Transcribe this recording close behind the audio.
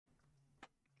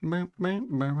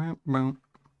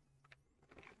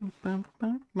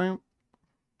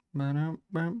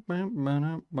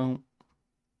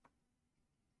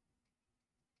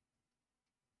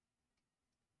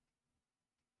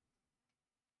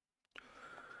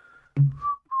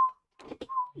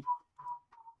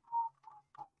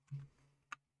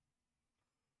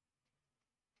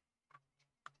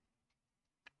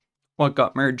What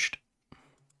got merged?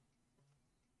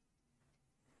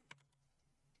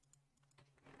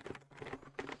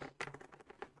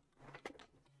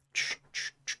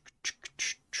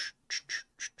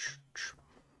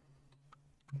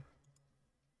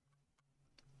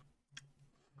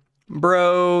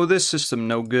 Bro, this system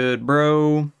no good,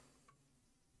 bro.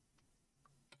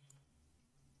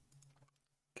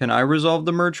 Can I resolve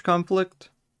the merge conflict?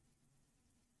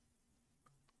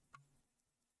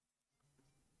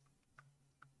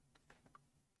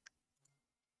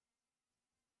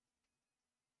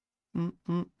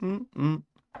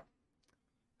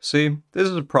 See, this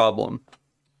is a problem.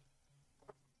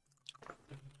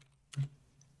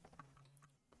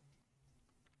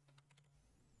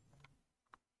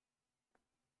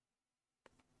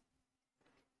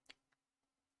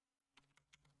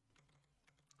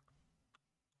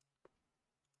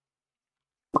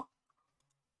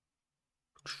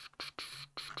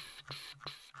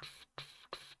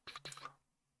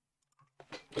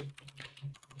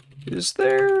 Is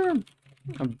there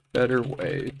a better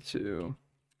way to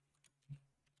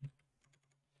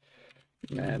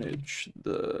manage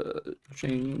the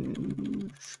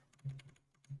change?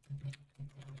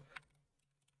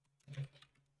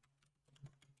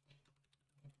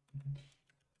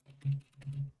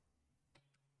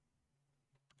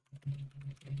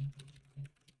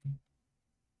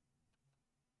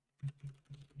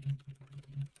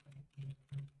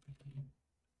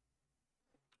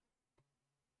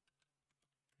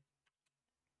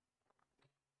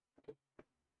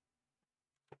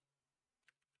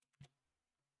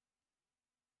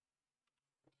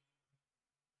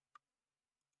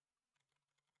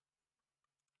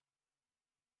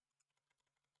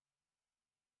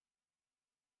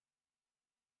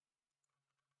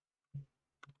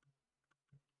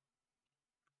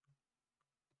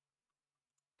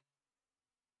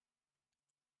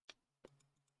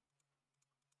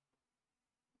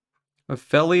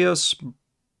 Aphelios.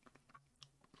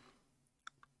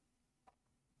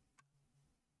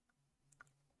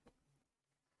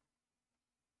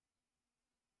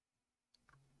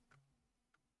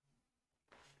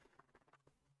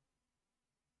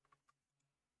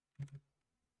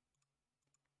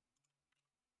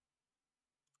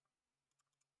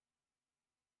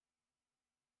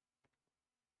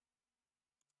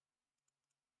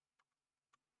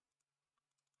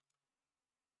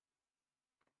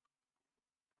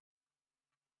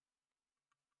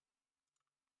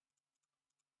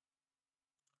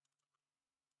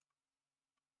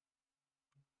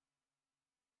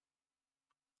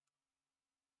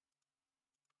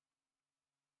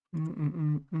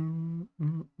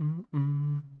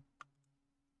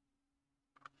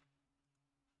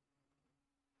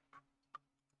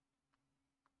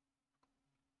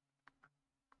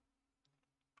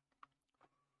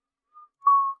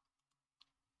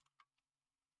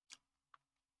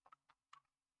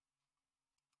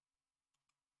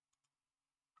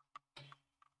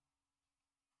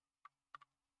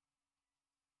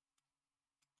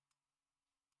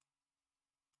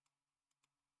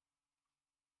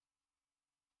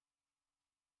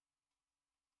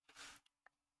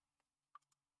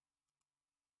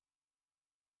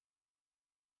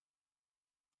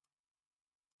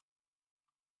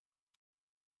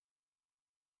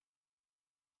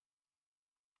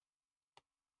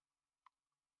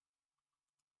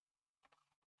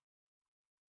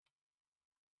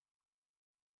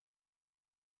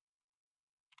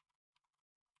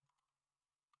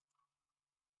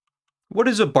 What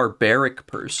is a barbaric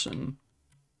person?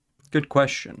 Good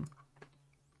question.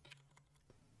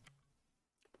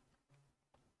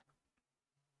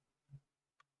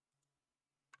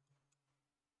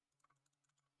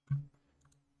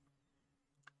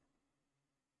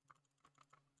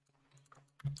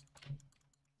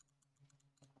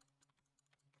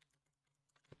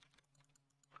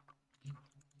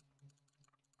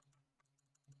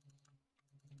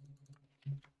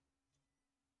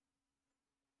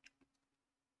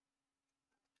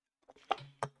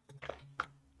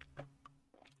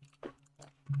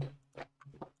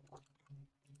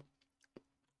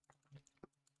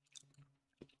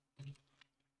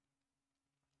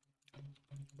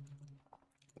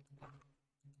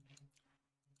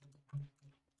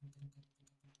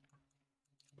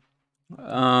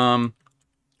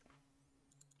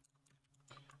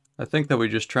 I think that we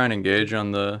just try and engage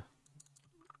on the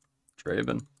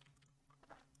Draven.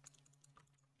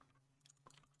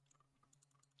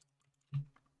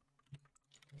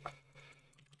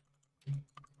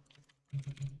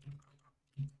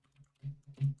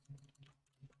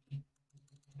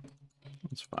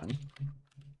 That's fine.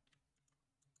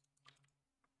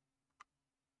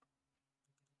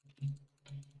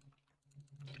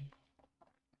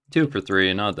 Two for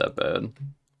three, not that bad.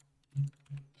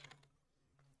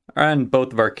 And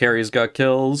both of our carries got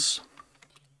kills.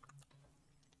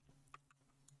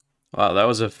 Wow, that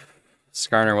was a...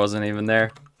 Skarner wasn't even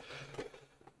there.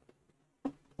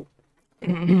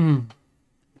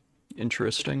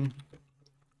 Interesting.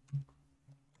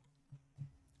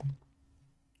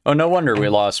 Oh, no wonder we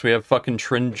lost. We have fucking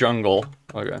Trin Jungle.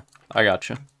 Okay, I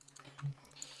gotcha.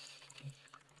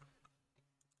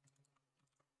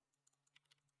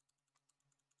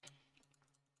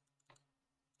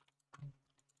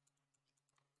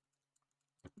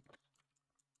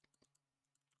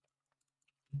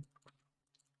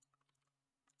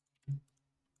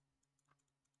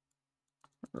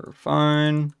 We're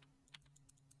fine.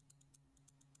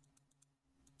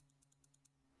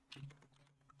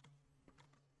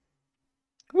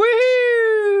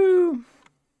 Woohoo!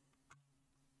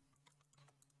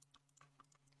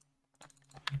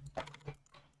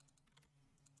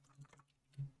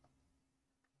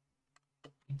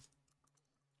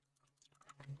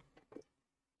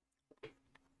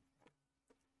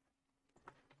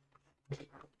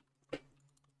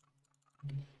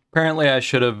 Apparently I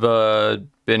should have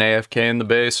been AFK in the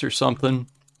base or something.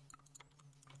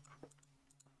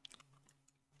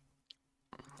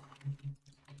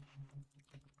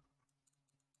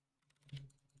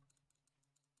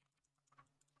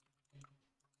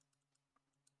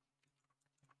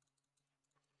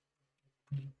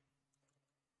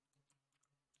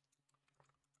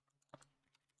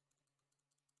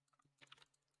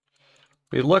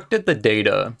 We looked at the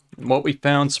data, and what we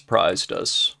found surprised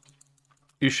us.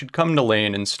 You should come to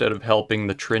lane instead of helping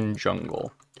the Trin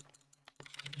Jungle.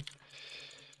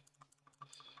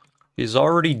 He's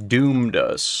already doomed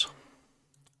us.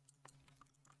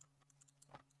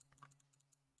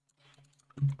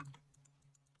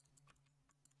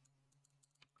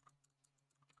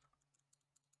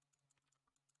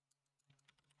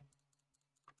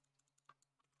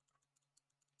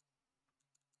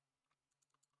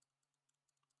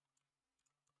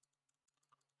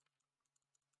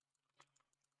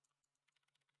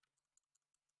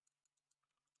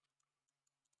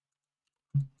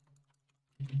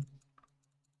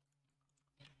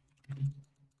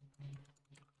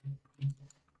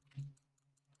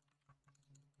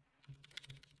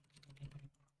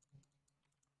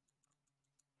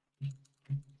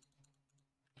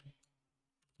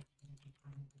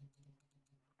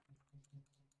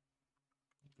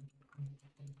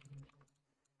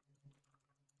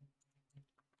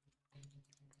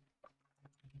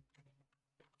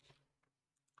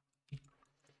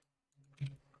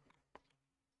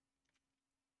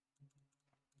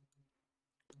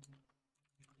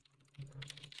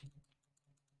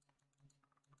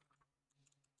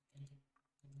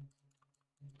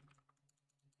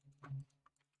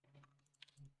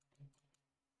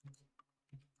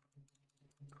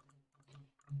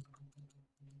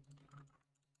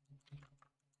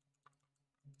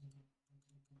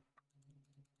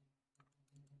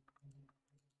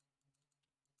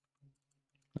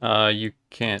 You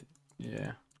can't...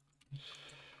 yeah.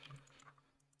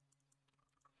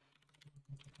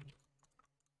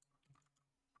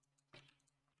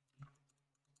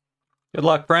 Good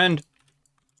luck, friend.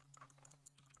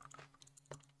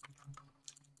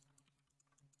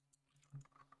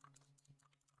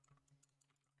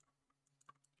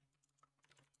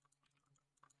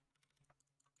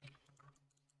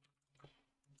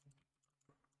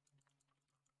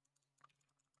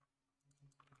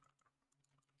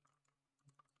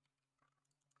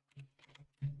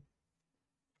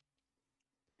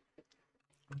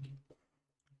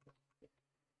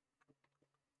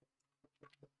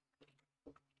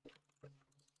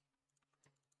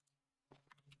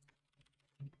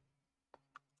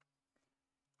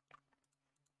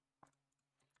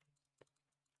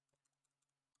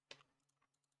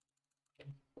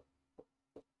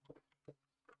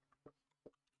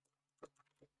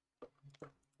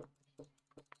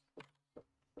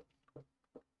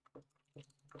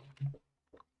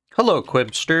 Hello,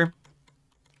 Quibster.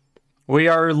 We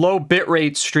are low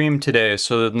bitrate stream today,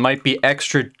 so it might be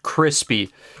extra crispy.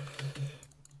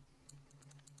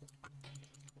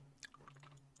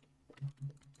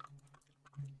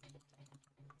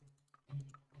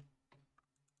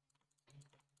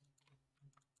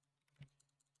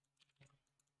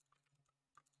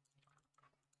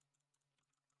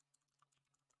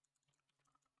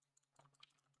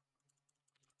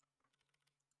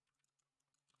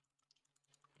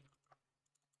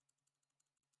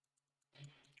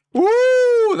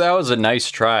 Ooh, that was a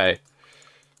nice try.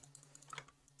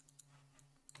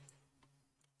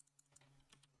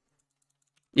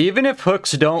 Even if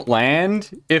hooks don't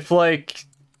land, if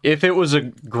it was a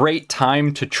great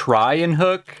time to try and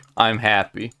hook, I'm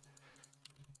happy.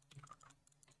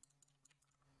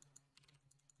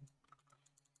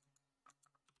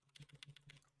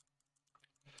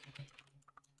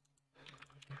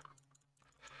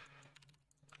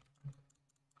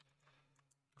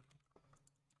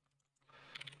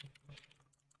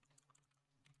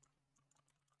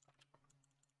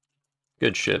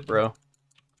 Good shit, bro.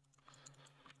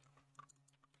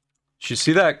 Did you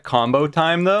see that combo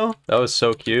time, though? That was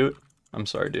so cute. I'm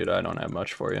sorry, dude. I don't have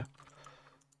much for you.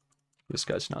 This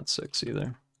guy's not 6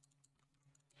 either.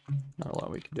 Not a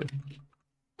lot we can do.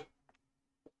 I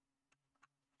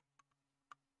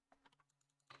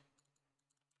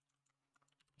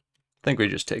think we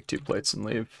just take 2 plates and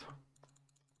leave.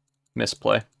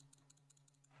 Misplay.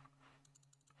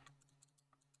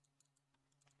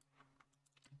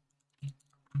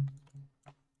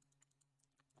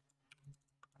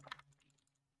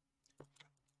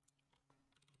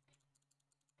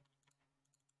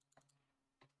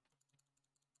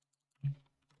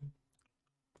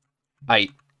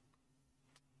 Aight.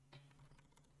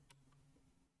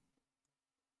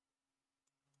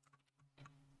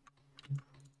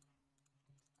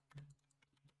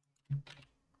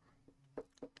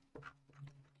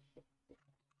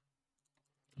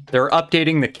 They're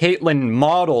updating the Caitlyn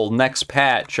model next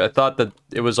patch. I thought that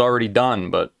it was already done,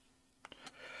 but...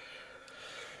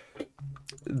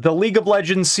 The League of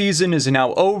Legends season is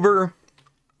now over,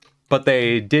 but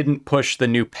they didn't push the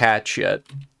new patch yet.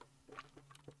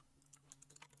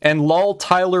 And lol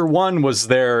Tyler 1 was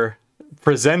their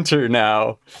presenter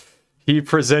now. He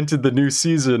presented the new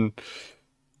season.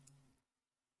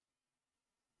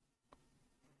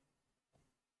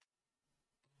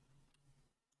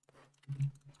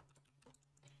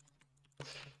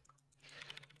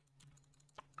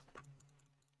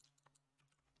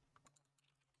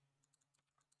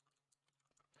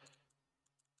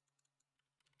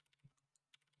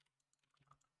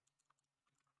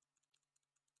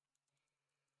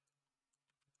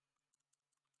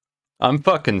 I'm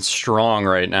fucking strong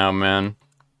right now, man.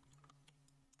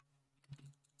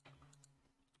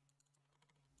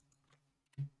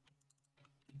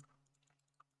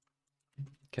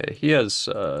 Okay, he has,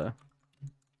 Am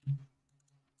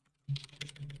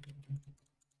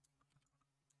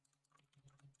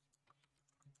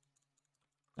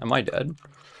I dead?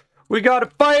 We gotta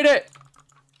fight it!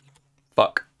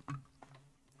 Fuck.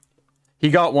 He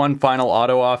got one final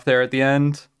auto off there at the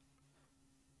end.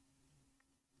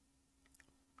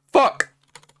 Fuck!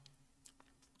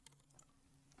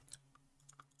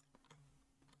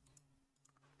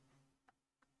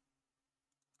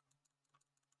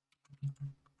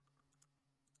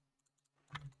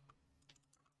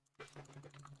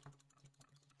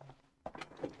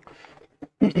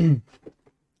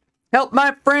 Help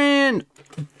my friend!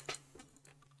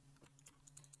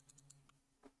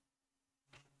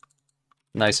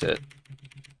 Nice hit.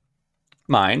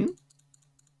 Mine.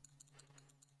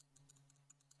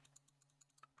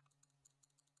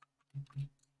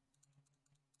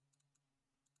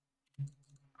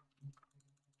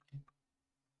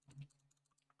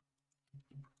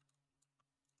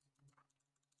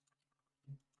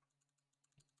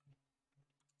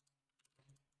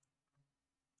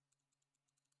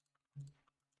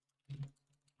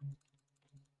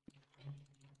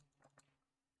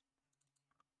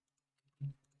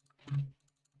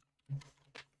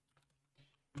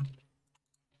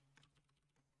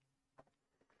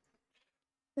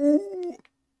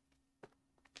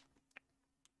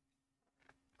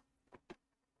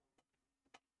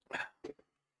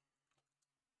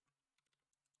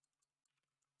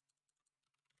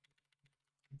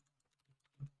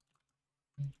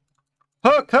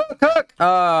 Hook, hook, hook!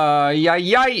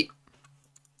 Yay.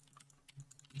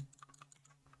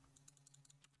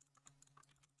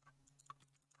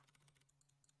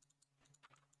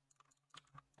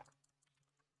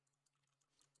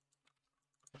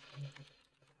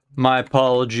 My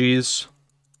apologies.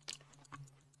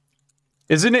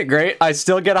 Isn't it great? I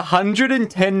still get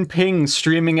 110 pings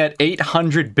streaming at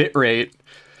 800 bitrate.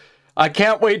 I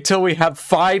can't wait till we have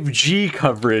 5G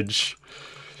coverage.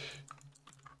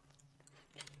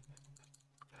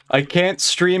 I can't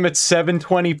stream at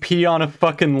 720p on a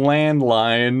fucking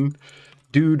landline.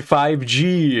 Dude,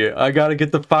 5G. I gotta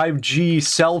get the 5G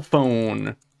cell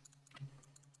phone.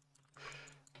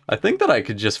 I think that I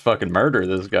could just fucking murder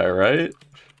this guy, right?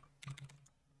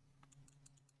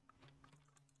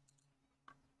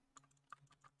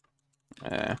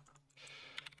 Eh.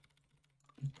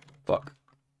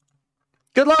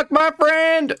 my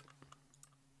friend!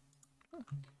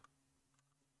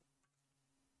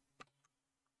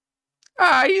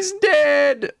 Ah, he's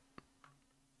dead!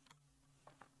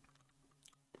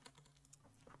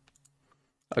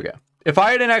 Okay. If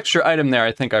I had an extra item there,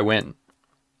 I think I win.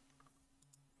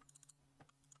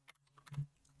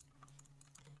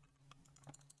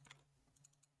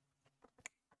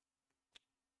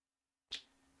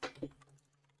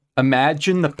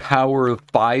 Imagine the power of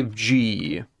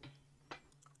 5G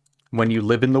when you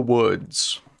live in the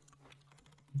woods.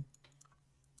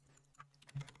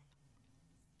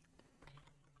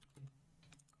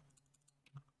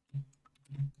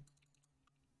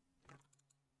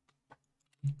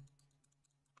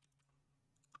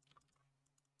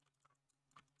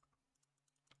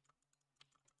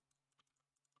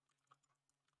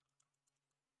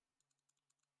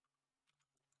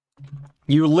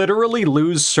 You literally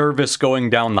lose service going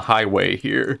down the highway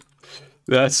here.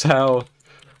 That's how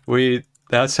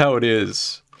it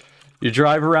is. You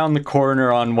drive around the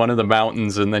corner on one of the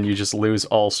mountains and then you just lose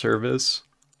all service.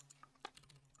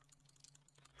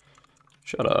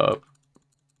 Shut up.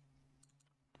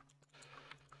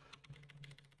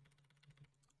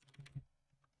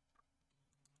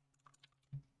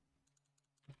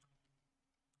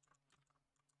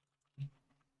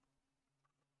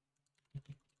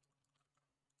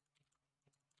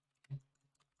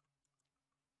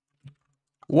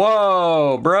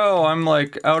 Whoa, bro, I'm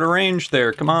like out of range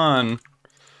there. Come on.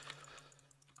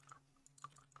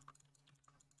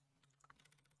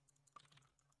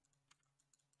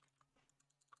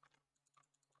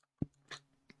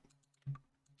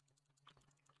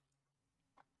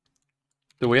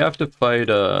 Do we have to fight,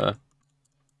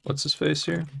 what's his face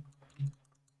here?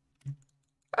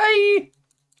 Hi!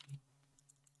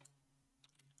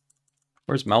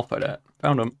 Where's Malphite at?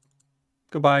 Found him.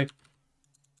 Goodbye.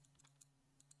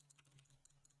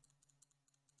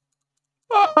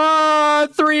 Ah,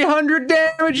 300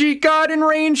 damage! He got in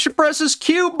range to press his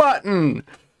Q button!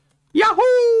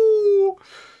 Yahoo!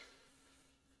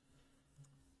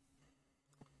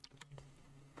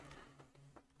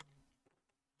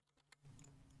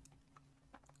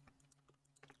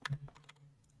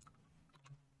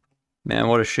 Man,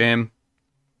 what a shame.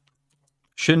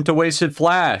 Shouldn't have wasted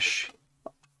flash.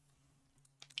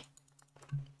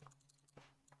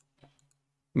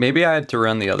 Maybe I had to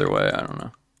run the other way, I don't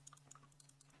know.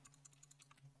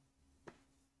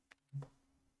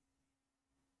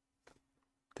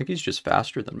 I think he's just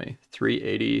faster than me.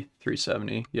 380,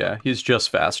 370. Yeah, he's just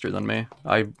faster than me.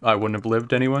 I wouldn't have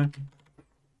lived anyway.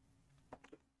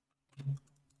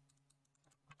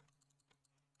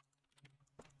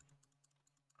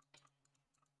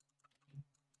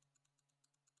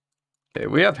 Okay,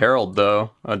 we have Herald, though.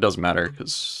 It doesn't matter,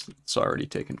 because it's already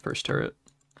taken first turret.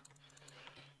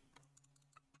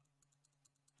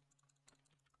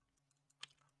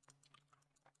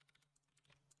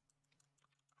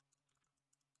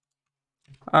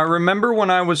 I remember when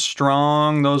I was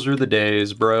strong. Those are the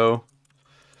days, bro.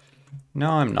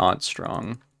 No, I'm not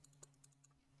strong.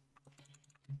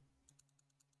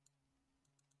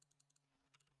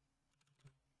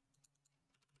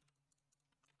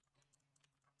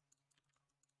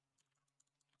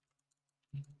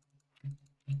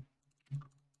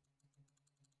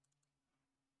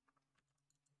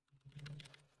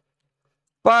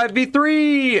 Five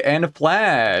v3 and a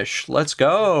flash. Let's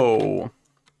go.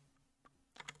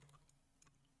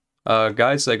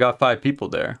 Guys, I got 5 people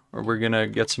there. Are we gonna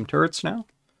get some turrets now?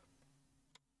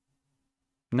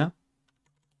 No?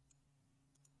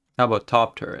 How about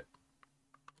top turret?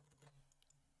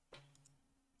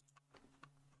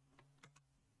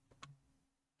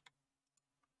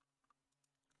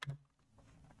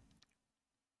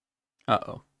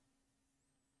 Uh-oh.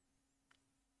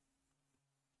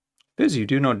 Fizz, you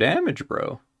do no damage,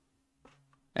 bro.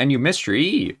 And you missed your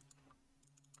E.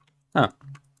 Huh.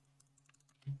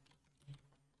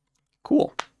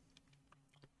 Cool.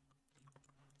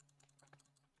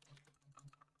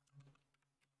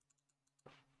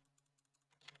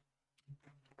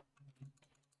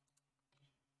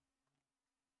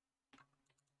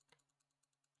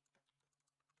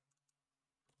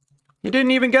 You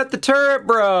didn't even get the turret,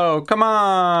 bro. Come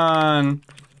on.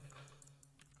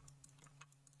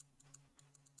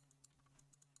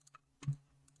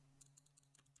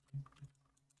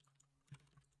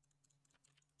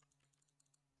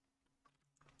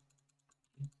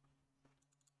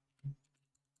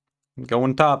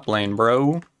 Going top lane,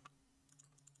 bro.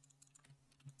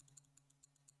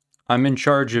 I'm in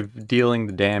charge of dealing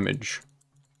the damage.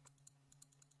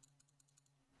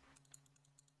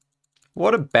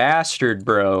 What a bastard,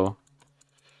 bro.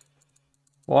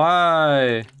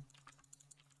 Why?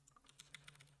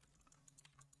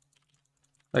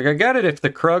 Like, I get it if the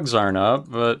Krugs aren't up,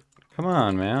 but come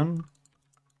on, man.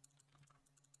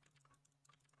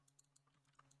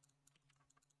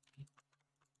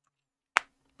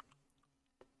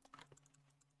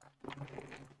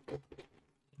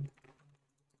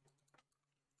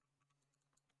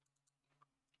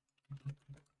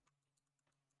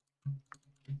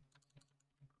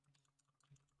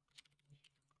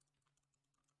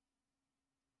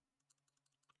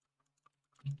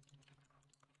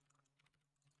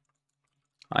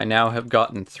 I now have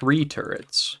gotten 3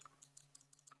 turrets.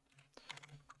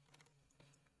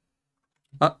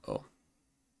 Uh-oh.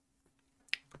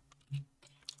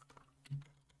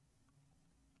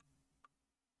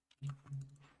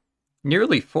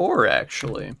 Nearly 4,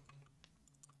 actually.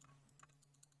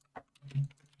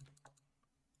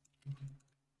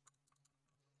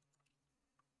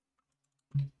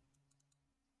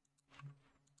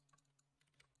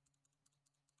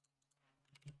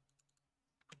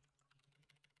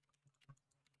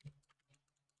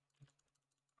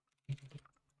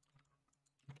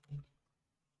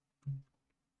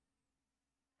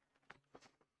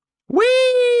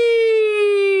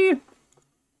 Whee!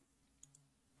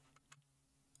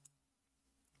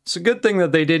 It's a good thing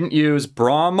that they didn't use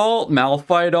Braum ult,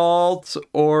 Malphite ult,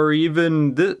 or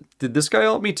even... Did this guy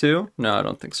ult me too? No, I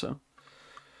don't think so.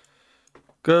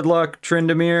 Good luck,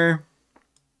 Tryndamere.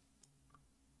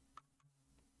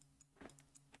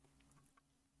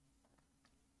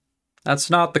 That's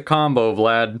not the combo,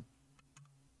 Vlad.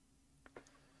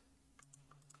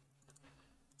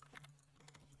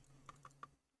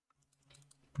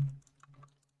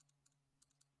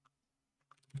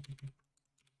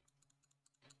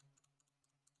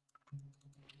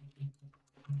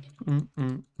 Bum,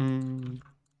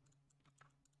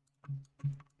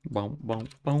 bum,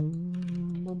 bum,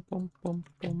 bum, bum, bum,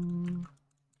 bum.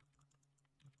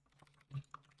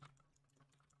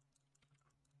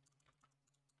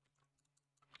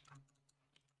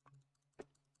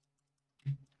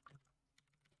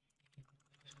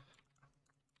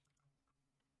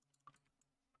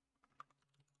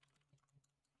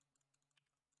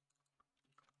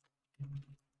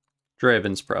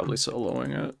 Draven's probably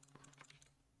soloing it.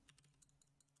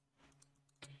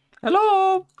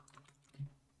 Hello!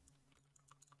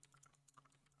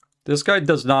 This guy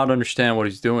does not understand what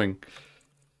he's doing.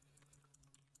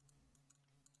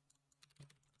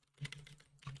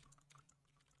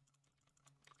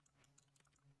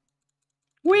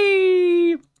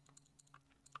 Whee!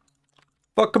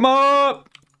 Fuck him up!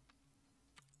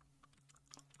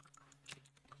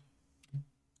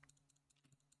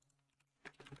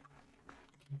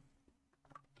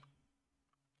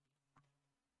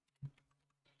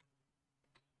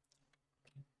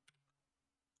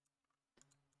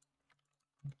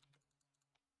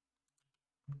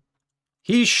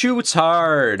 He shoots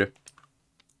hard.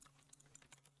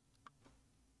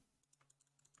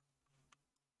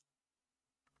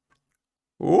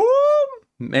 Ooh,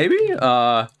 maybe?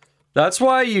 That's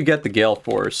why you get the Gale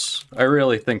Force. I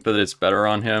really think that it's better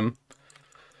on him.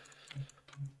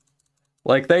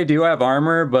 Like, they do have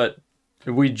armor, but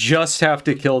we just have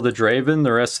to kill the Draven.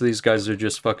 The rest of these guys are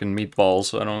just fucking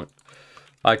meatballs.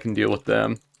 I can deal with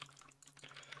them.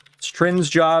 It's Trin's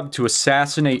job to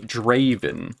assassinate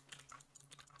Draven.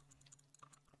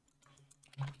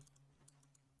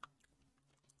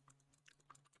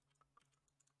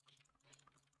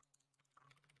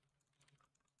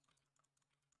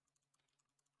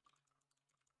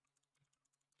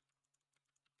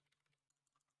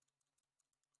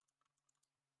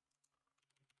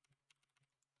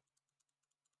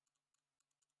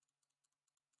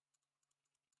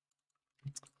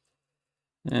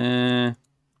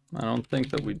 I don't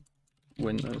think that we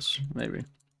win this, maybe.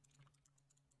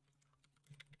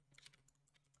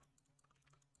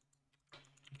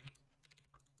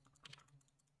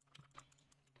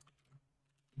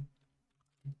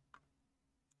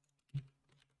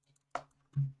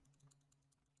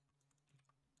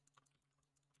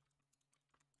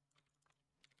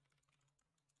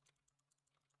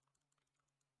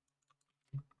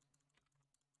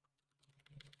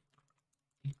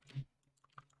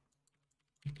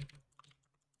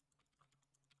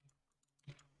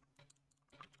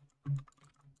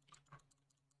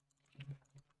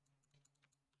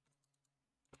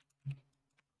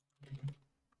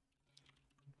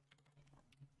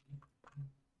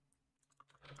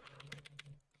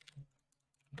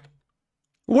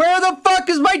 Where the fuck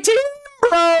is my team,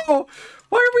 bro?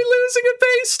 Why are we losing a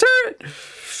base turret?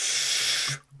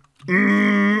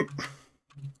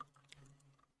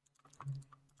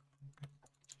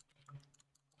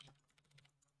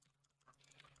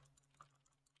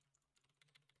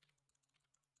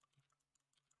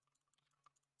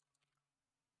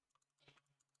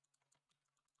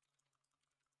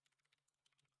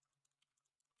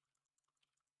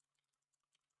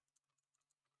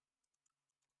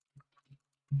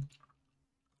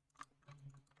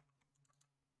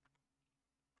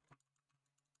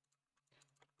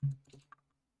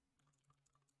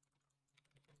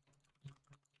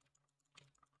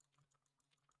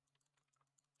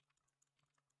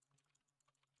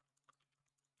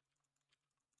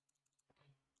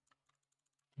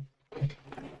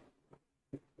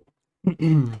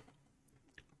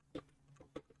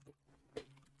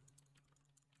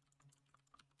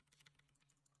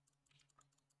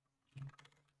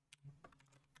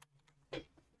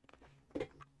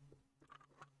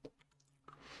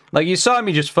 Like, you saw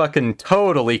me just fucking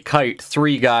totally kite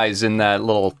 3 guys in that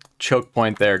little choke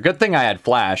point there. Good thing I had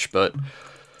flash, but...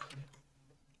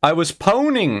 I was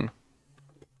poning.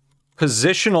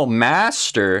 Positional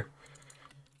master.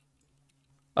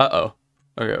 Uh-oh.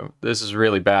 Okay, this is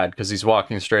really bad, because he's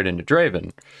walking straight into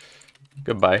Draven.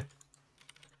 Goodbye.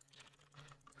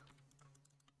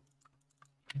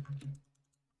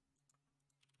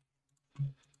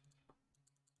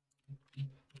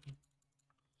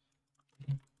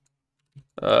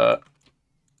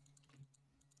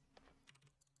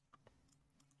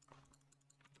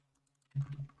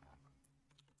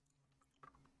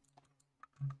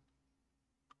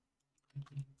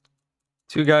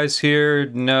 Two guys here,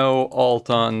 no ult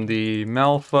on the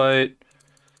Malphite.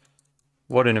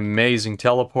 What an amazing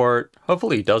teleport.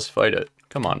 Hopefully he does fight it.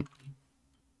 Come on.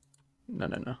 No,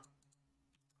 no, no.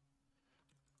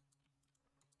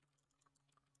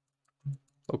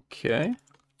 Okay.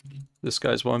 This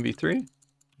guy's 1v3.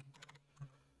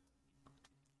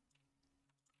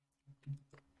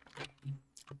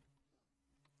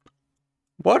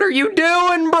 What are you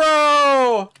doing,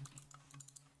 bro?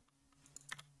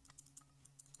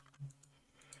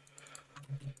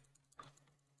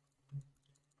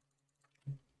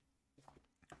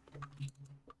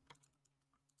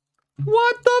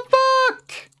 What the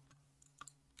fuck?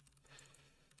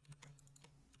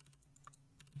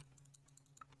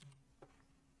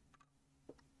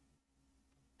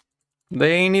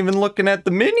 They ain't even looking at the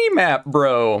mini-map,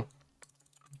 bro.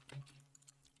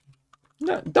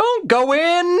 No, don't go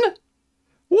in!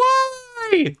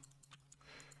 Why?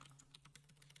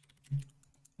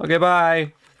 Okay,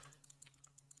 bye.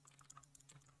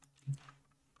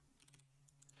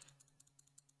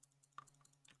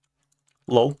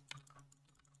 Lol.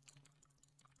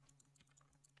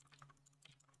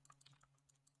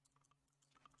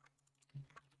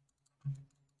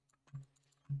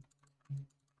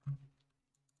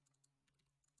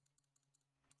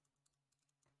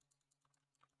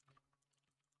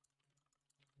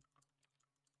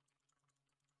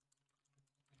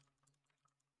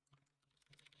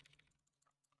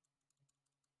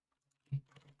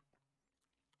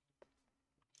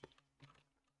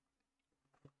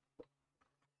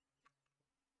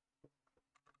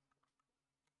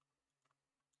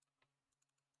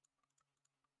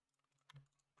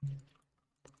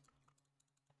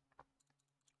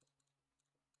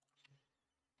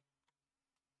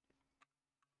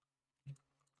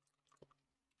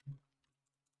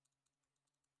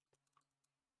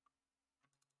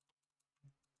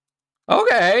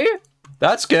 Okay.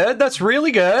 That's good. That's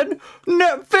really good.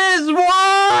 No, Fizz,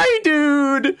 why,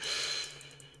 dude?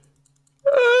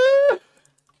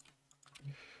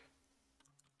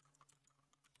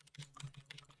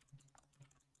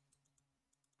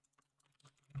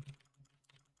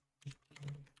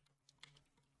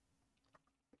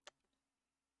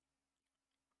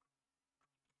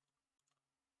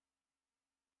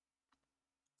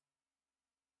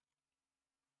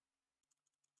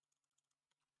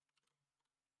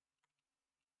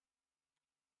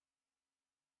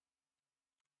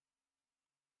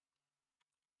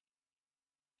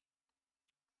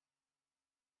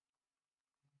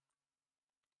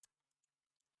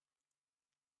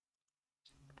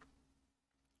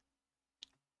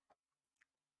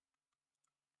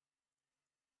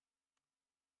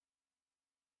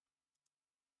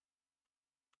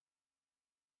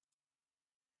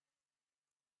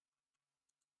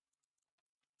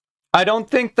 I don't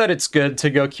think that it's good to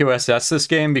go QSS this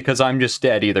game because I'm just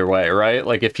dead either way, right?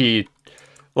 Like, if he...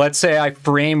 Let's say I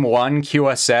frame 1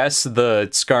 QSS the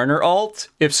Skarner ult.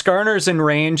 If Skarner's in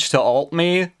range to ult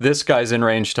me, this guy's in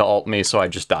range to ult me, so I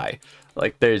just die.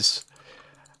 Like, there's...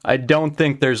 I don't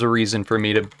think there's a reason for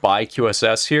me to buy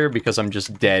QSS here because I'm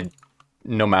just dead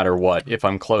no matter what if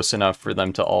I'm close enough for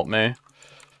them to ult me.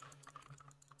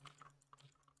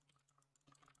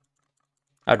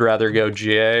 I'd rather go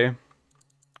GA.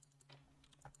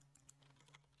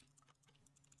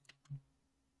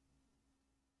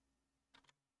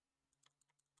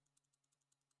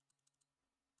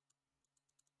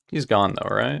 He's gone though,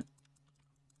 right?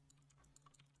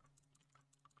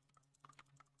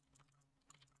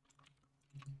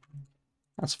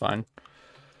 That's fine.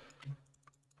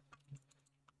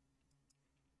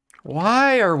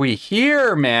 Why are we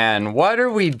here, man? What are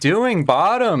we doing,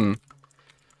 bottom?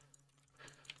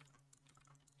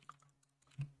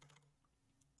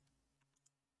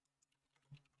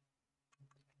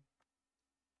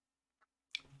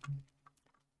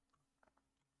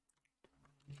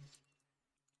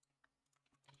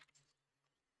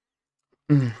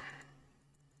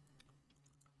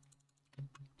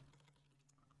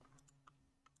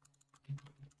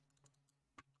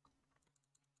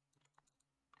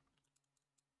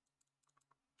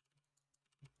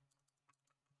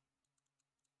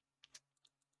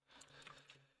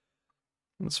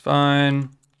 It's fine.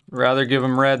 Rather give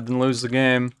him red than lose the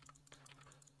game.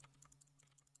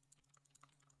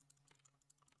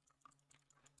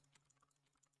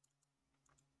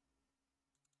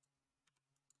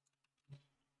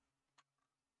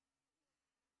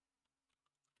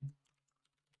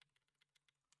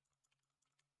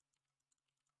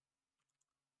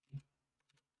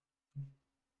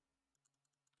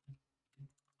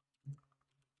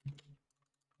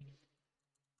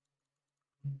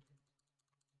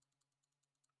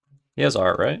 He has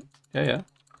art, right? Yeah, yeah.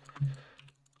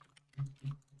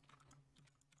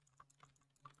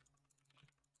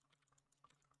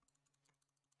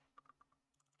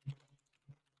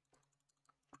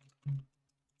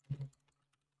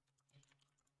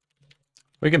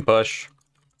 We can push.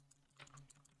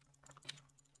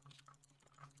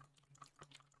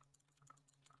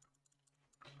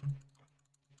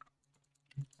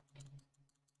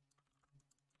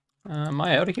 Am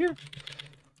I out of here?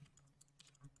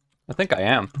 I think I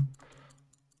am.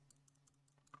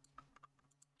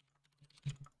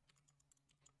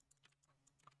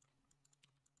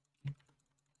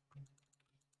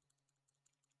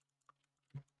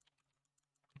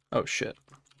 Oh, shit.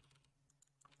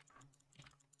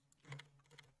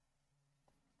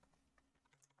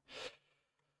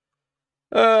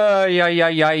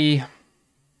 Yeah.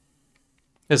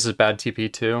 This is bad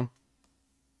TP too.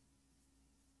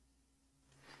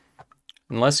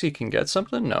 Unless he can get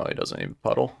something? No, he doesn't even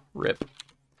puddle. Rip.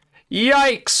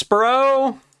 Yikes,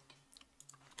 bro!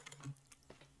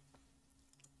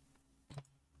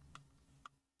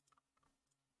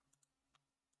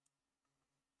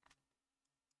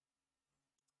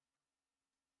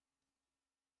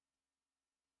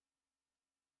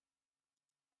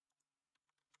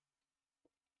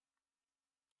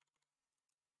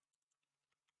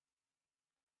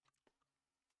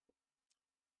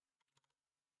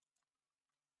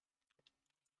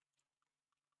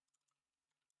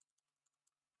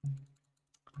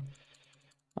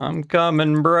 I'm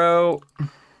coming, bro.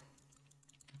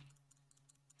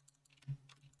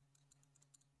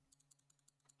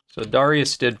 So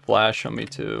Darius did flash on me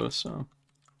too, so...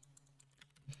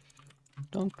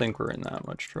 Don't think we're in that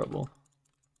much trouble.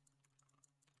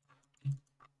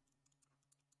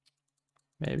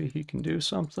 Maybe he can do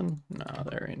something? No,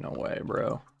 there ain't no way,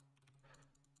 bro.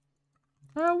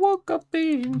 I woke up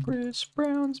eating Chris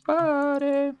Brown's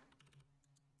body.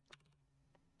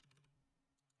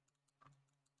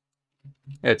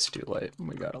 It's too late.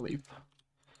 We gotta leave.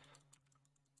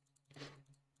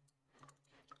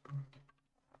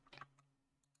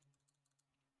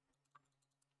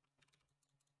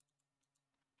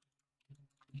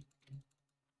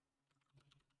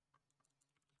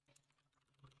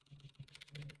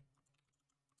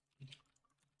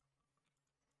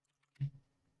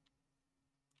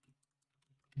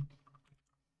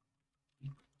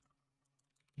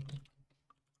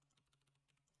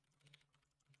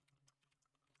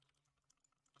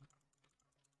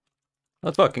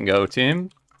 Let's fucking go,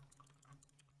 team.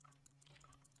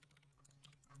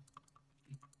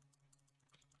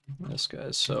 This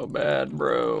guy's so bad,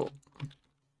 bro.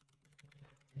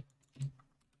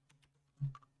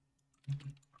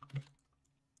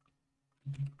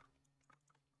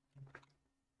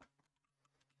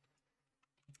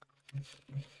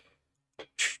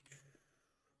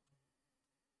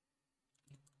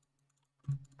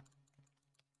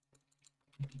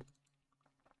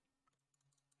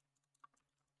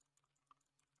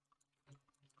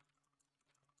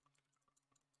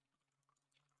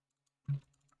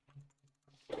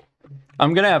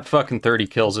 I'm gonna have fucking 30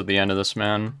 kills at the end of this,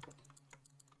 man.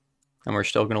 And we're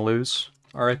still gonna lose.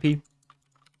 RIP.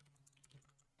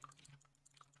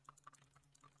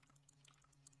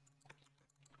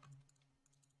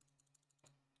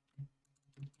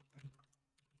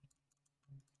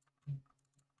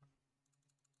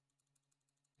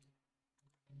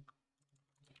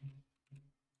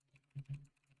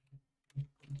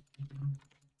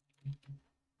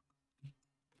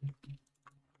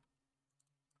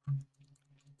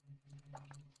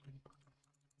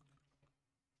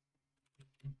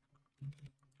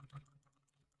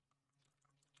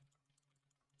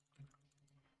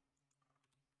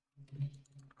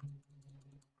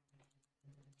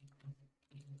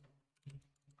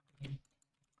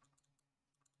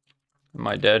 Am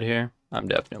I dead here? I'm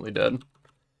definitely dead.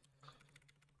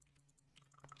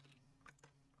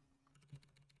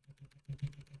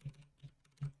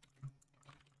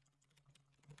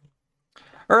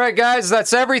 Alright, guys,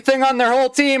 that's everything on their whole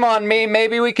team on me.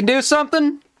 Maybe we can do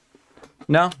something?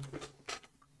 No?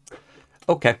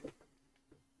 Okay.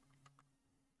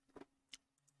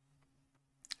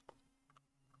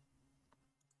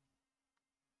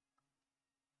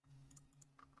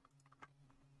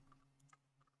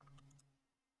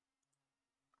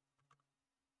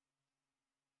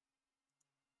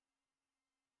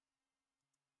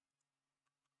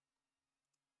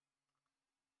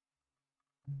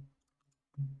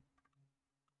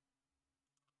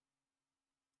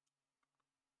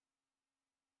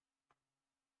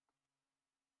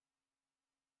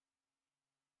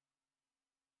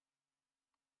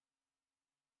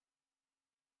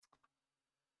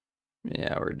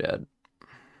 Yeah, we're dead.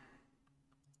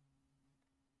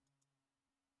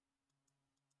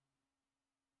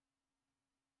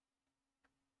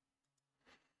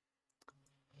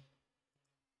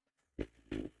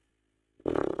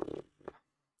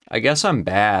 I guess I'm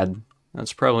bad.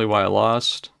 That's probably why I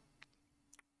lost.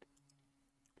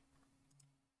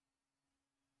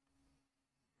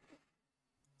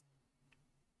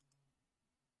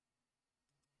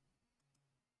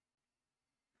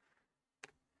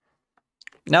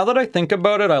 Now that I think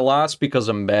about it, I lost because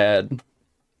I'm bad.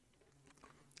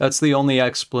 That's the only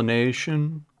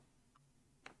explanation.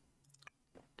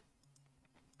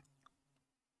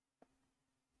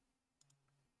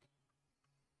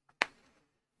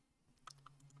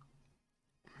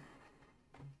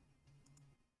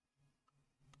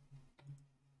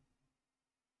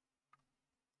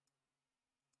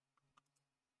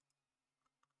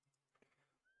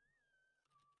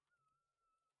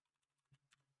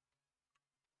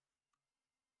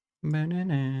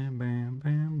 Banana, bam,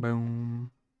 bam,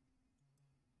 boom.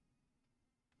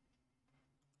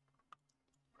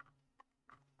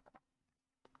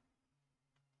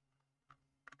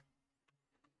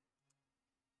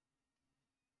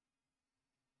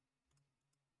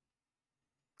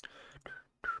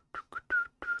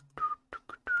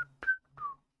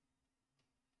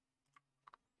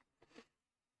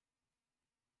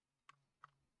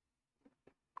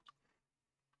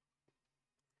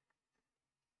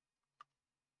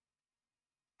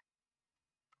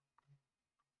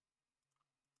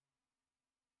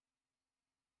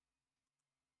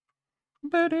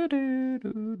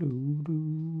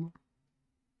 Ba-da-da-doo-doo-doo.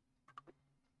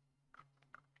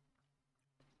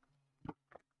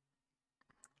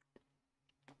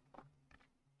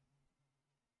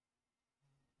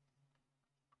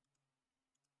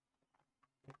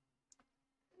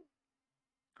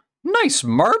 Nice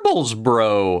marbles,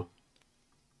 bro.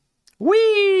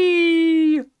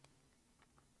 Whee!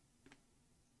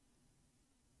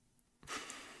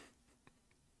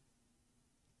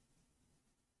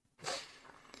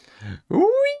 Whee!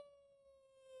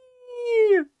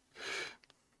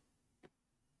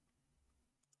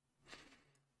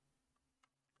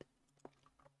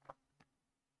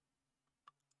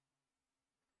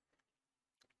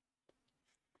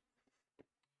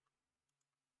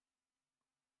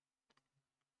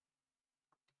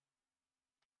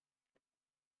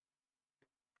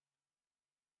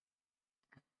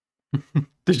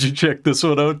 Did you check this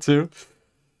one out too?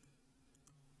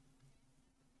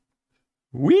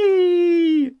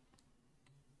 Whee!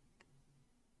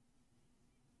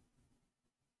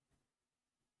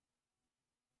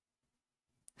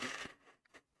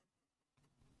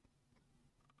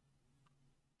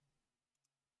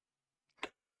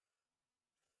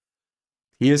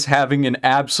 He is having an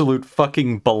absolute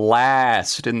fucking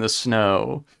blast in the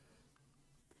snow.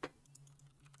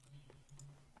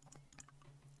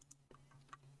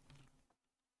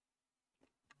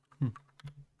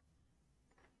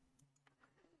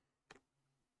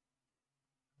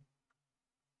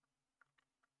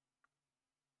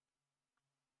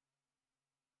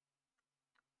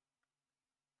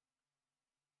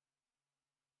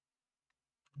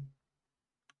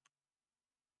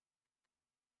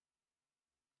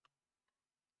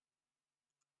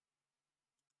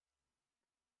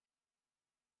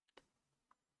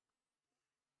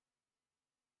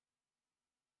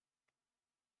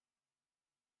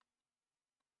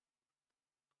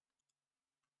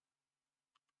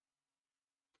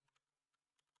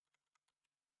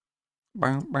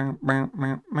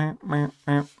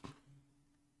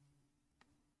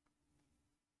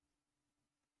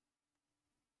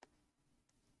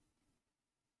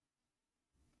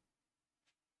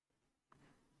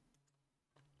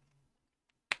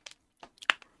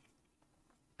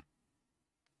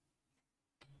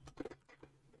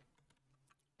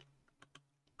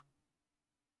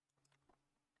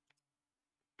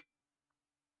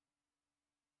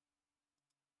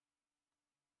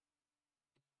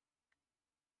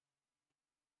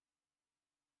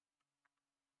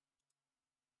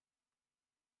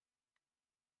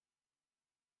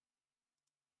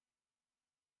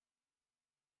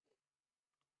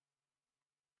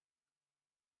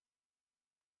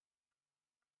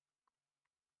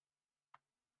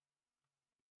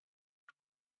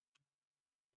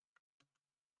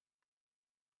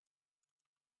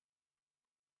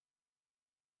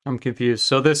 I'm confused.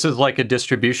 So this is like a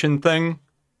distribution thing?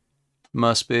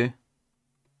 Must be.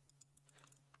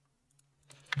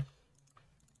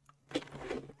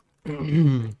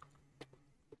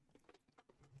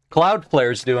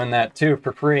 Cloudflare's doing that too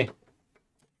for free.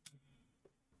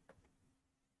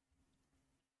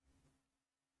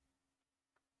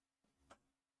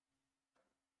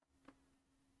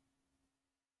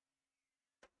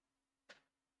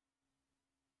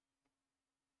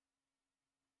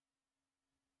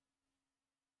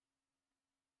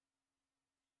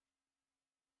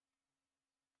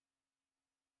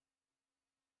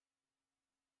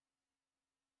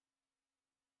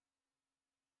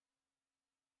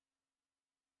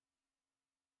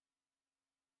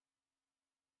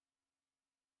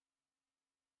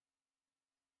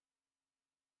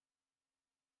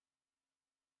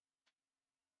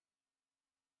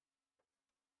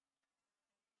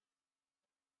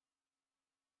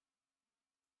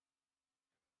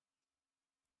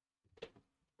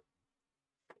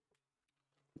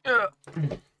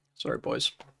 Sorry,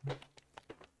 boys.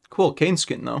 Cool cane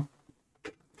skin, though.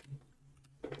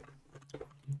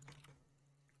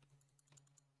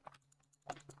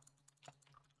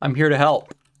 I'm here to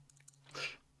help.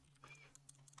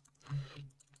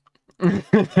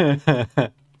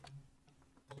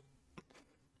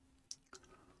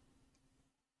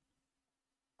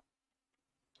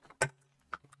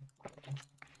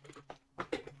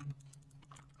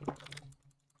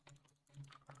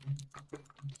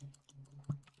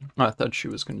 I thought she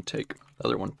was going to take the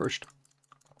other one first.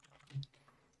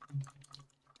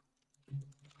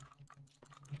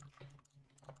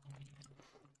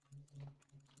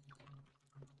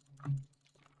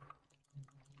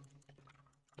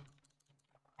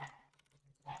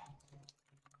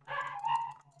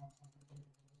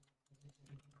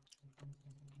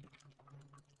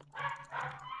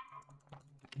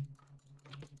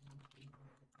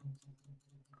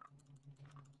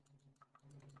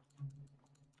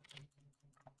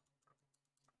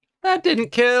 That didn't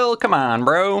kill. Come on,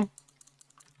 bro.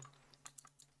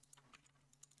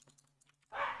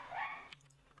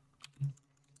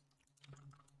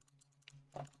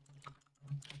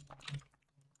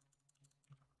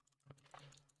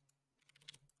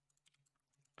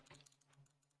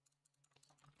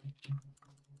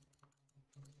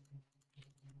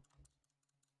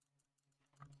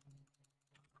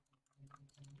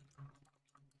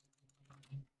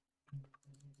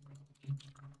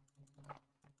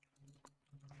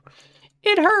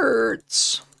 It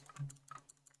hurts.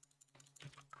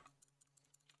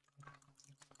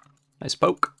 Nice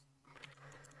poke.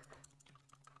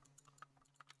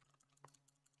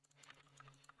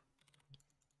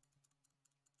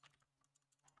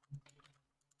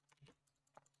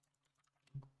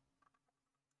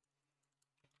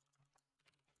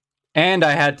 And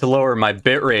I had to lower my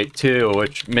bitrate too,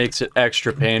 which makes it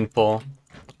extra painful.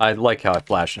 I like how I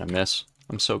flash and I miss.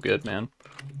 I'm so good, man.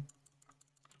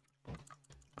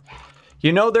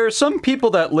 You know, there are some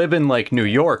people that live in, like, New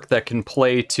York that can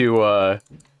play to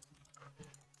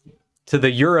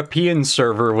the European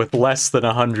server with less than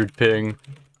 100 ping.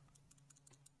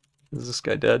 Is this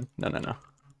guy dead? No, no, no.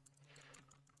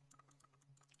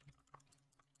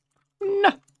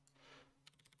 No.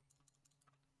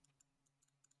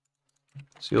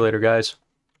 See you later, guys.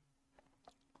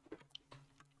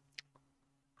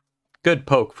 Good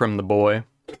poke from the boy.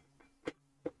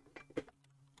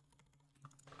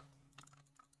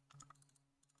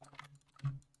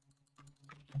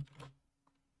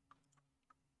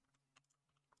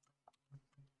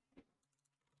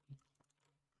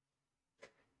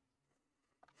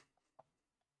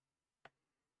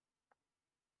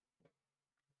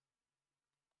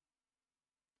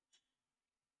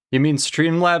 You mean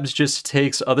Streamlabs just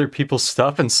takes other people's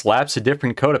stuff and slaps a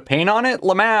different coat of paint on it?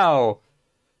 Lamau!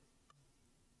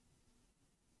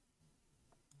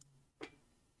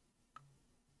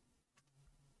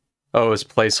 Oh, it's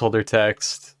placeholder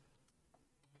text.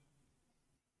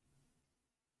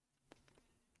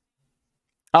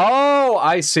 Oh,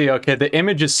 I see. Okay, the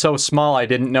image is so small I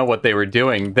didn't know what they were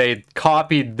doing. They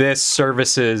copied this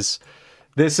services.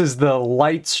 This is the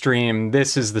light stream.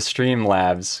 This is the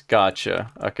Streamlabs.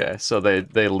 Gotcha. Okay, so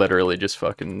they literally just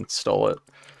fucking stole it.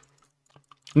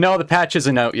 No, the patch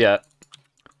isn't out yet.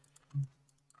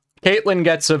 Caitlin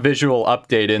gets a visual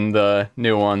update in the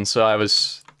new one, so I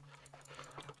was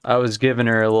giving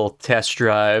her a little test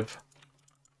drive.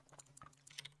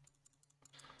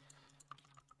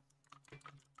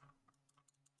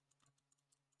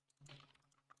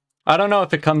 I don't know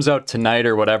if it comes out tonight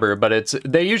or whatever, but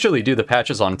they usually do the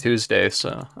patches on Tuesday,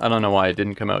 so I don't know why it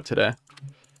didn't come out today.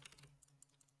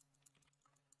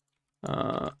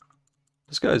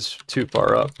 This guy's too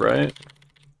far up, right?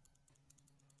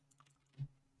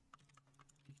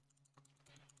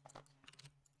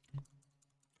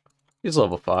 He's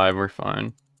level 5, we're fine.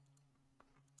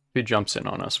 If he jumps in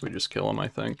on us, we just kill him, I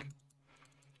think.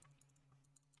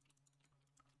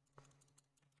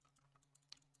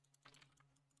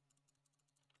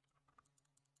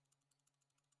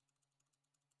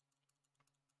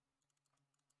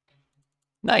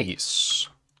 Nice.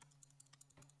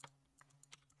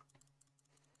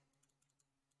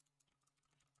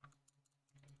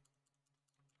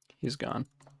 He's gone.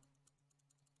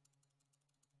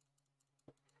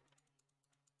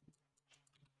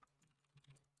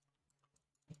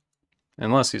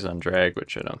 Unless he's on drag,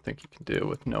 which I don't think he can do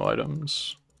with no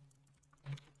items.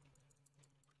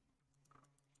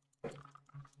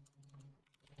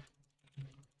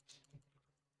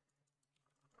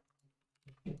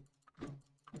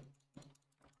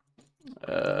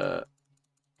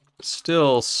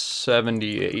 Still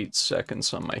 78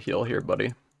 seconds on my heal here,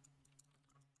 buddy.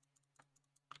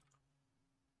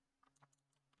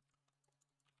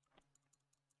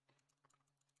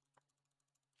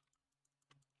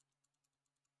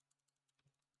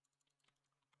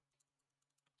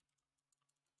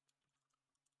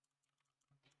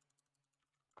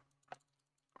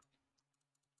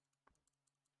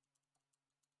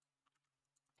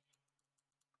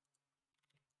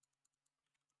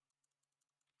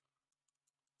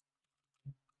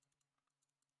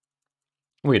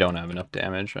 We don't have enough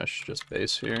damage. I should just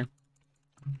base here.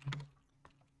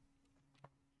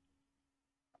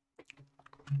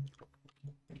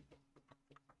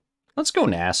 Let's go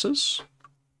NASA's.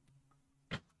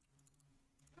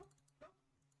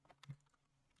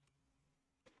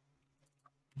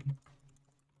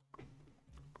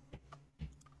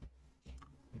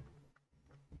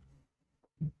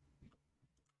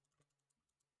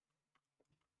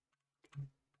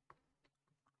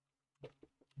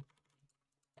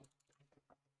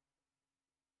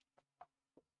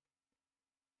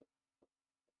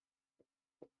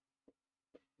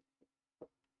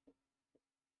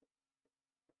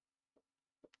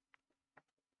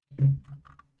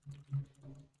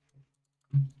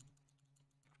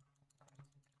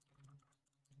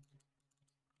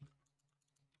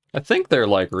 I think they're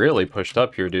like really pushed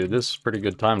up here, dude. This is a pretty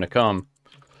good time to come.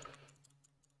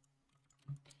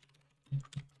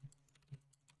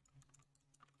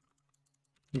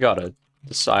 You gotta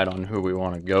decide on who we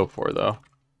want to go for, though.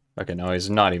 Okay, no, he's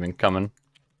not even coming.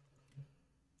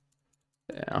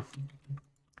 Yeah.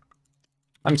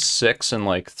 I'm 6 and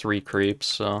like 3 creeps,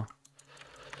 so...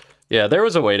 Yeah, there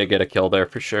was a way to get a kill there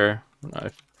for sure.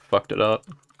 I fucked it up.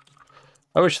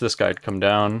 I wish this guy'd come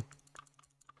down.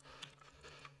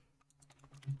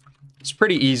 It's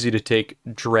pretty easy to take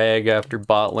drag after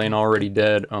bot lane already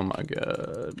dead. Oh my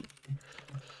god.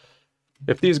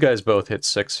 If these guys both hit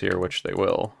 6 here, which they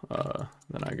will,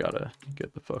 then I gotta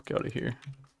get the fuck out of here.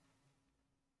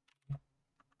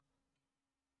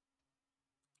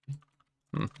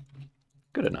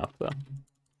 Good enough, though.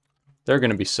 They're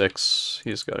gonna be 6.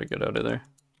 He's gotta get out of there.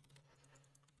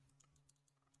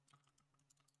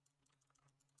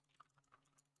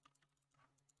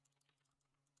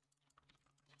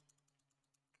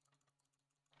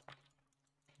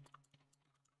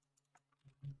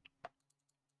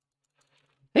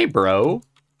 Hey, bro.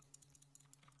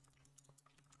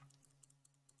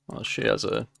 Well, she has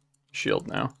a shield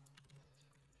now.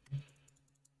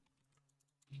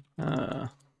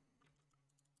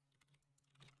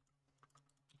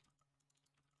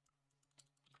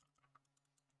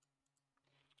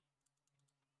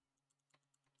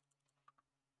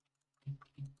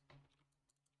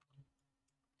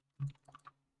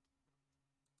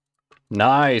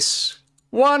 Nice.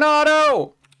 1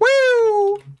 auto!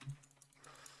 Woo!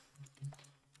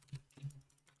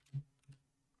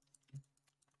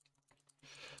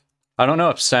 I don't know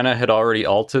if Senna had already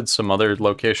ulted some other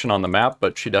location on the map,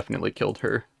 but she definitely killed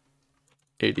her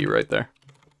AD right there.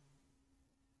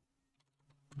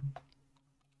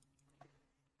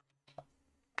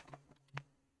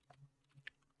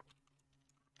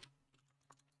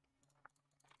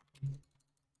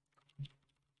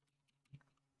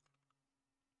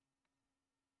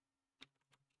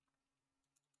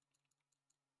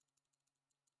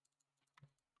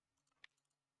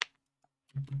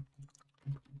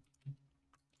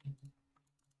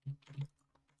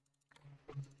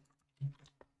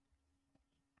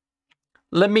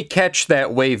 Let me catch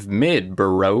that wave mid,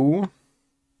 bro.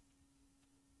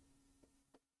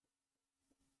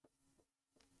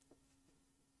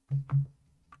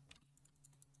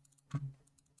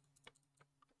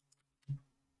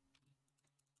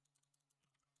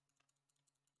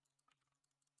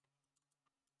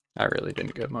 I really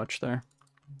didn't get much there.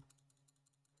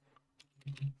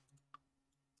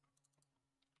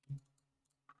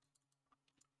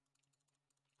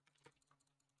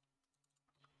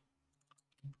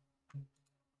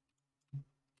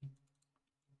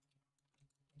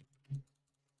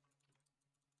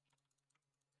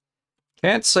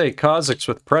 Can't say Kha'Zix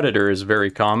with Predator is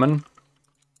very common.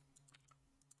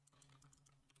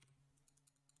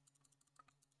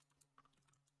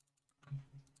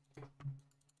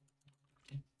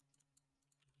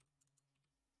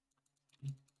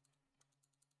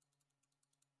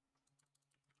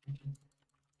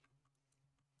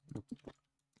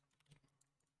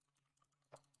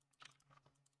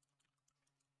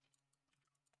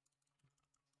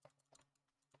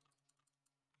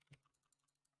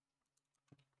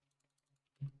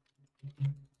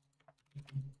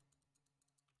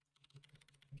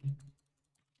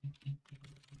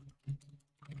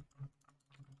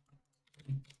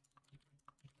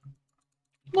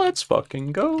 Let's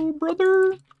fucking go,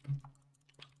 brother.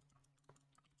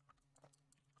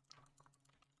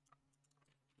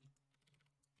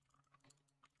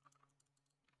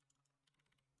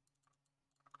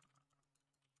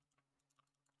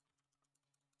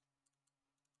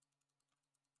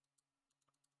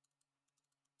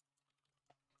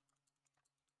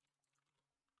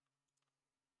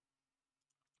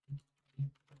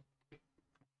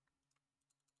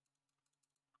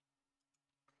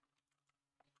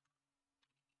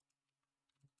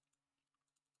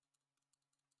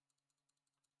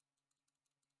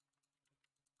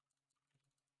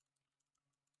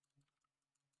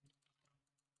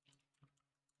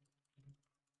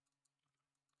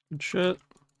 Good shit.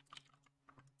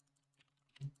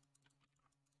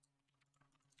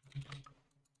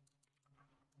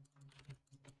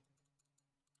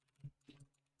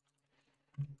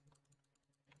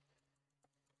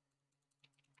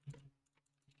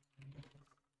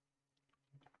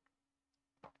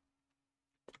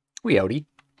 We outie.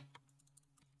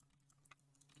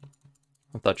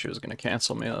 I thought she was gonna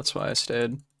cancel me, that's why I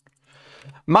stayed.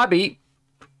 My beat.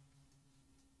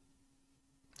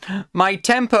 My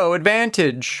tempo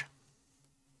advantage.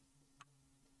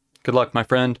 Good luck, my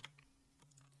friend.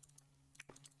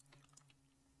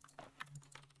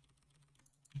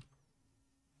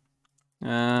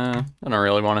 I don't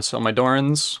really want to sell my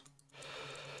Dorans.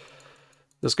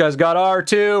 This guy's got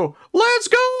R2. Let's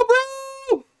go,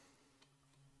 bro!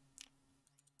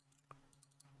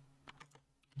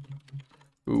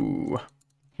 Ooh,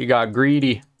 he got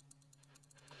greedy.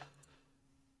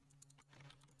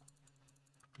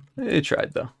 He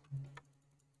tried, though.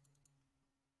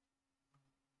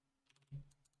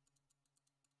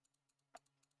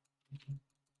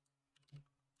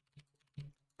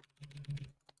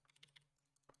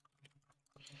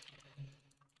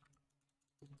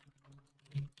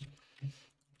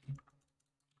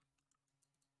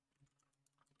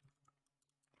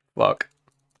 Fuck.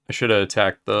 I should have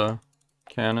attacked the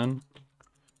cannon.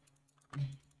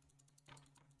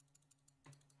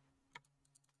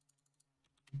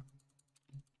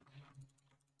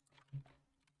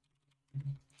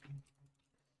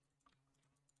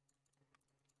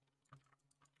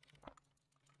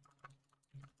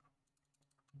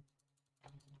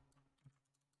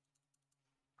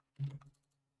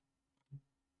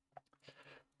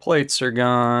 Plates are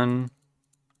gone.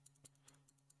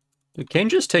 Did Kane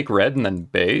just take red and then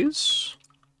base?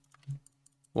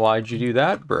 Why'd you do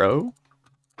that, bro?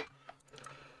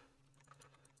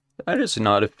 That is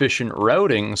not efficient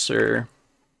routing, sir.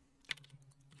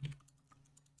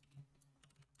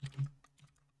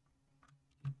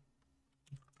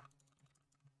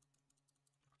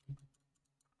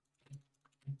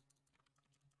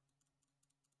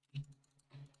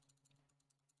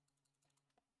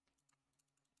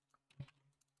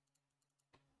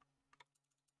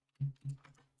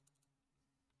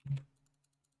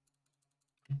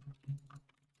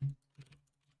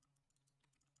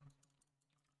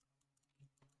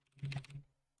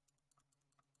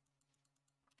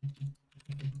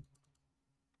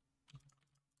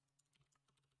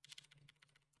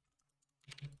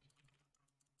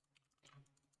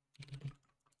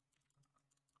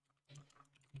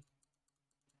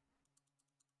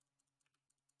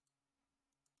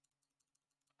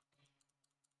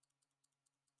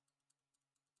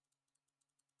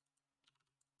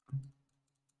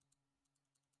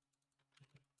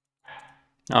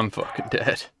 I'm fucking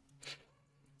dead.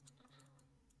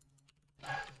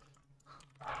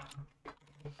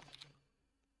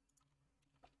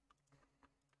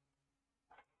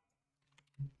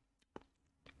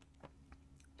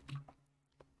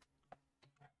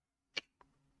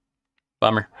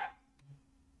 Bummer.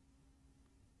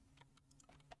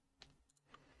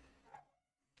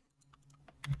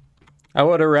 I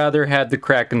would have rather had the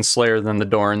Kraken Slayer than the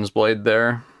Doran's Blade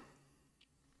there.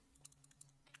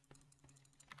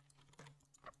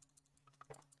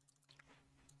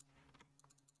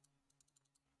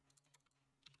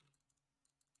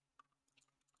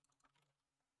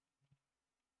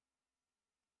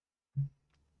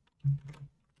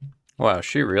 Wow,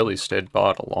 she really stayed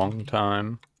bot a long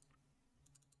time.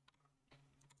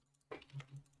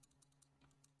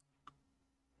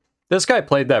 This guy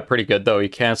played that pretty good, though. He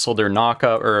canceled her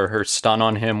knockout or her stun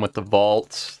on him with the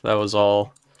vault. That was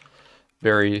all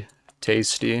very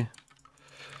tasty.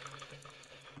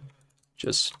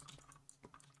 Just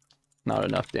not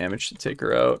enough damage to take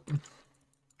her out.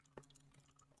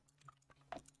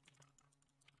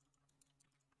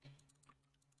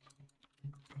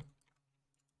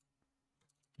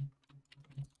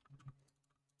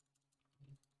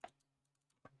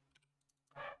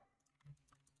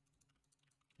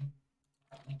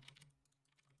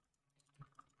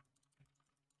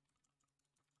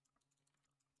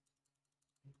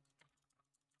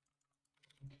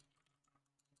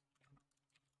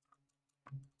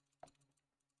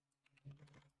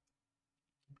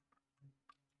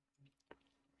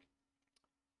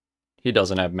 He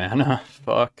doesn't have mana.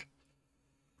 Fuck.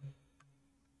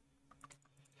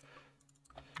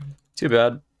 Too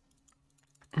bad.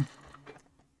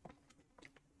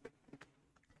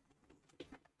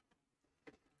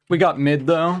 We got mid,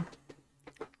 though.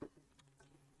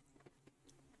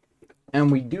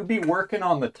 And we do be working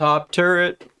on the top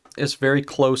turret. It's very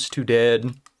close to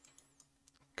dead.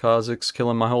 Kha'Zix's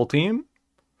killing my whole team.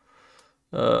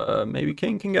 Maybe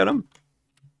King can get him?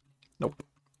 Nope.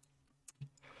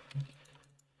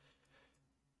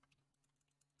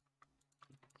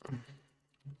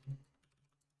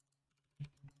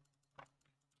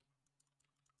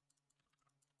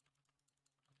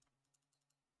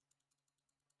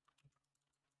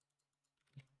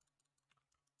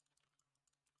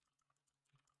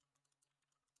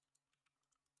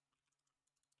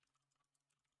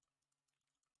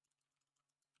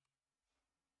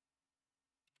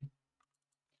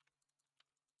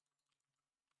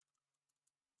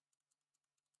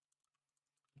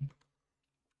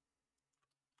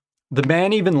 The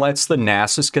man even lets the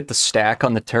Nasus get the stack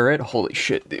on the turret. Holy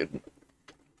shit, dude.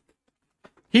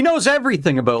 He knows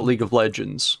everything about League of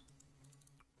Legends.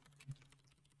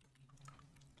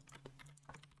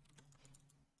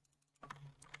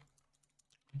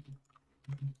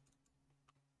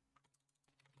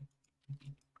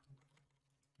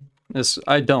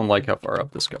 I don't like how far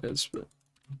up this guy is, but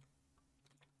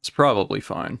it's probably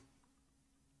fine.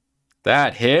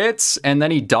 That hits, and then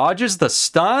he dodges the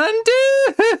stun?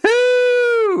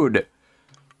 Dude!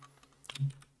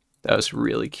 That was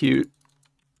really cute.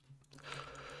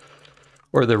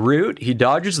 Or the root. He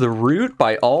dodges the root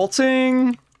by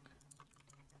ulting.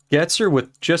 Gets her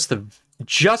with just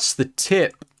the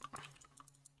tip.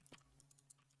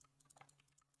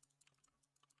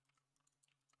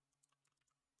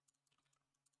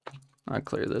 I'll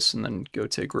clear this and then go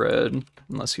take red,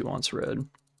 unless he wants red.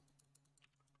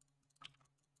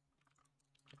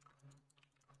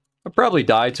 I'll probably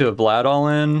die to a Vlad all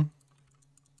in.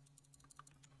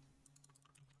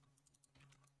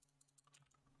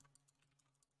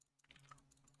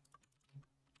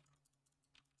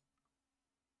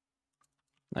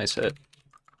 Nice hit.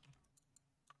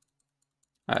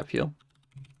 I have heal.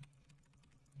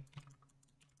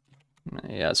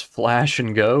 He has Flash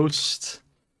and Ghost.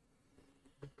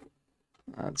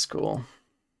 That's cool.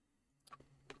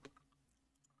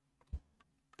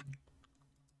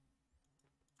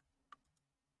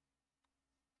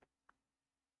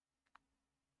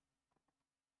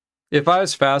 If I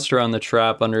was faster on the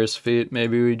trap under his feet,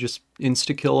 maybe we just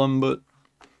insta-kill him, but...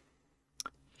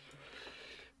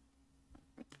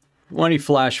 when he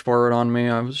flashed forward on me,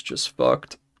 I was just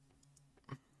fucked.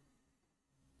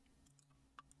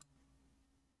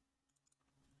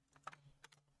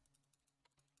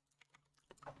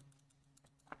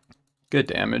 Good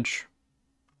damage.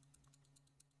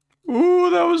 Ooh,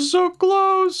 that was so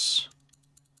close!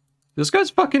 This guy's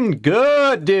fucking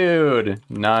good, dude!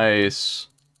 Nice.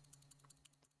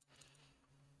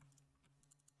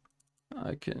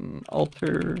 I can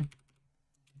alter...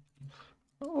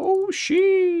 oh,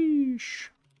 sheesh.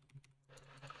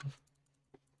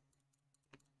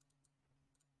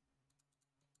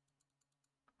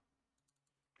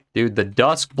 Dude, the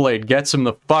Dusk Blade gets him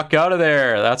the fuck out of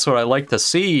there. That's what I like to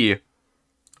see.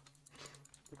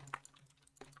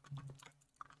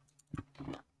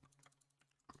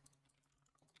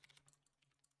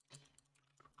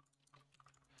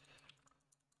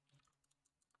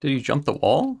 Did he jump the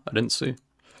wall? I didn't see.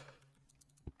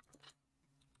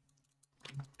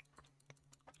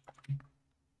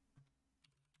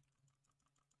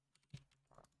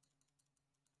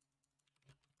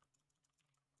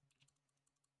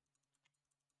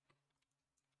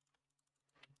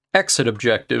 Exit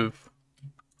objective.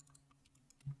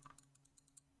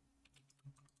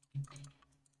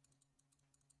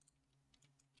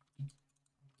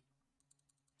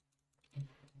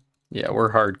 Yeah,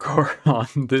 we're hardcore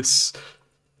on this.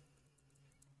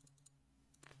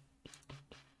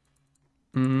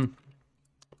 I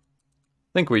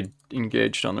think we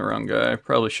engaged on the wrong guy.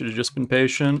 Probably should have just been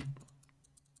patient.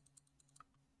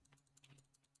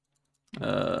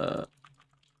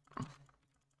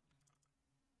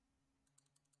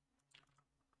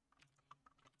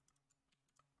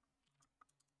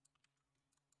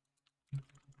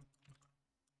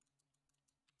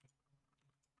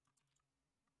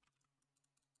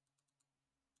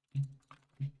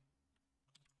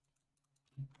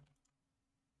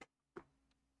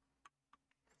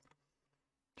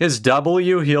 His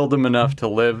W healed him enough to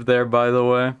live there, by the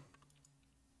way.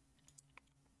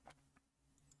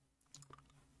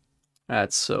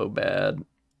 That's so bad.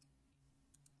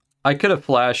 I could have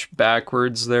flashed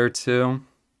backwards there, too.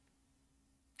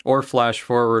 Or flash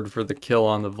forward for the kill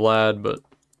on the Vlad, but...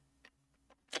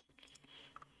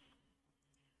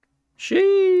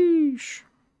 Sheesh.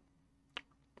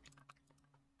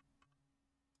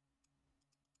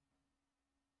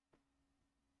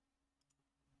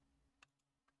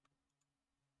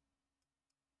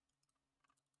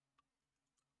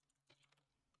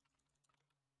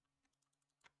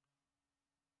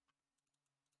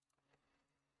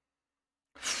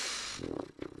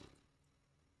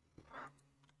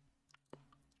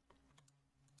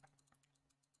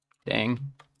 Dang.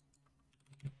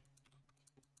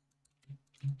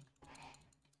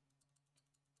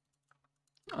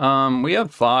 We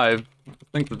have 5. I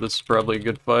think that this is probably a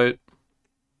good fight.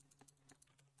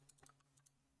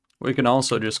 We can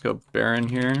also just go Baron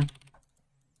here.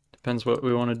 Depends what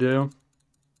we want to do.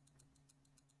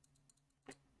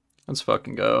 Let's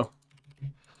fucking go.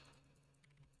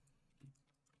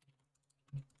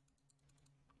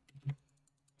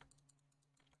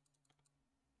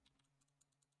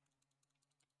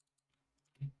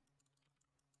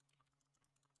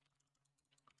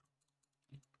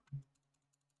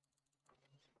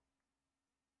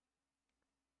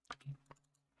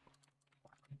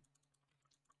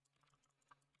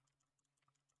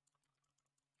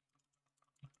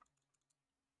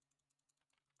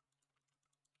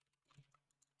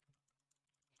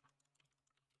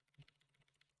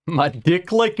 My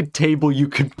dick like a table you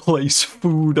can place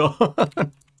food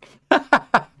on.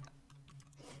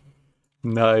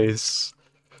 Nice.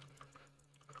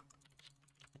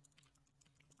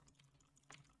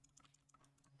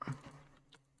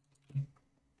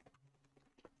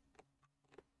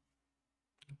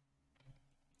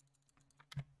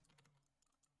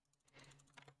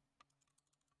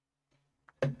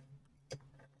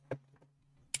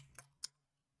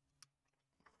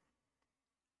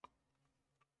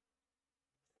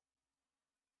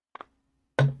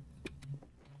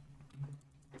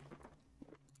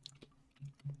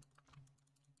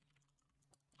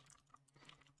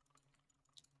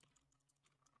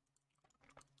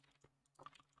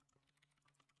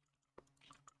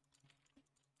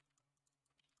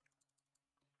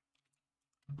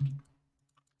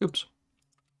 Oops.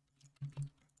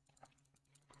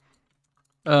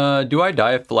 Do I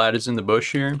die if Vlad is in the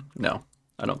bush here? No,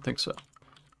 I don't think so.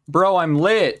 Bro, I'm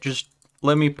lit. Just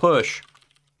let me push.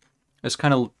 It's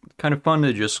kind of fun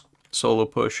to just solo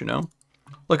push, you know?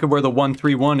 Look at where the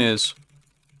 131 is.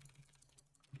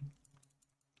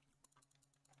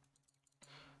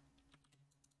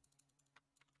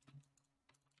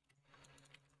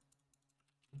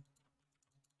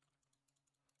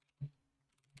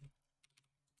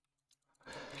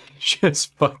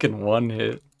 Just fucking one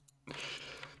hit.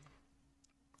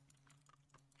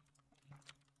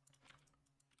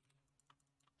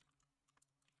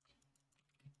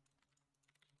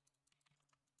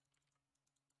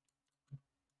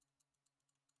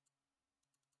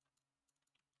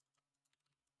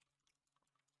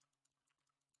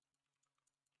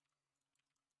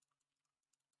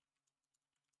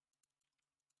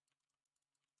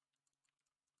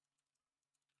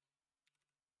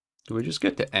 Do we just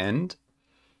get to end?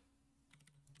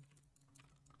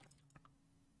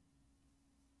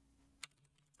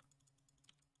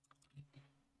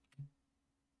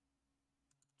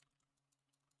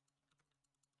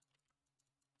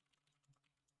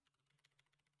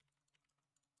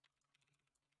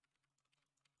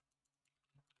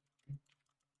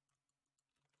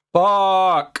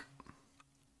 Fuck!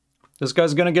 This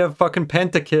guy's gonna get a fucking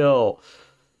pentakill.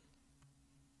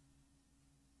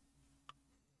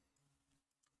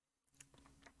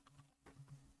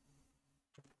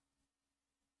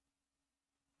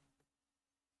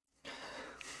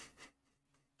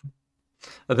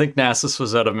 I think Nasus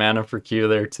was out of mana for Q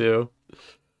there too.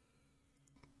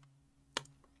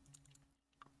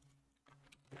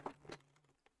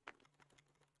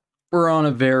 We're on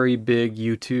a very big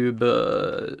YouTube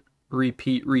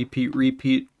repeat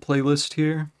playlist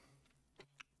here.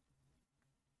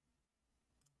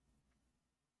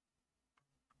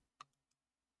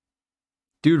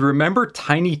 Dude, remember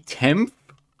Tiny Temp?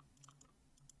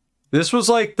 This was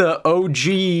like the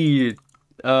OG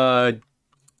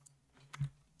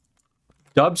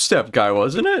dubstep guy,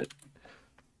 wasn't it?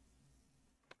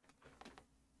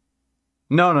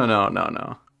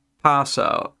 No. Pass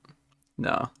Out.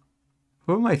 No.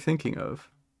 Who am I thinking of?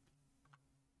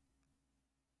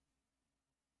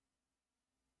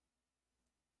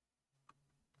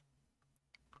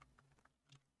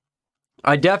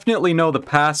 I definitely know the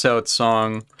Pass Out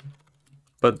song,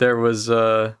 but there was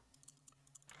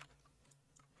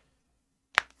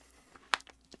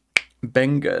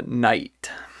Benga Night.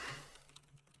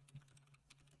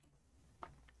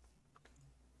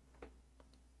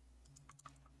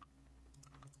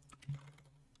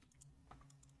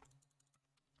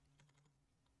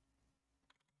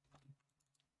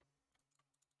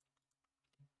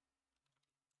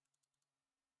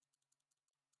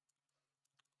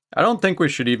 I don't think we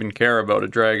should even care about a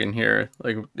dragon here.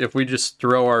 Like, if we just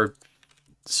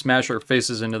smash our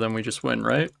faces into them, we just win,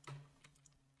 right?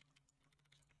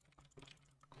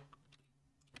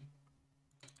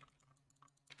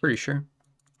 Pretty sure.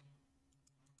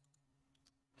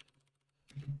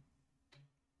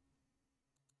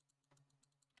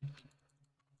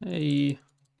 Hey.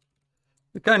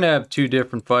 We kind of have two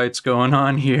different fights going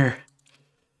on here.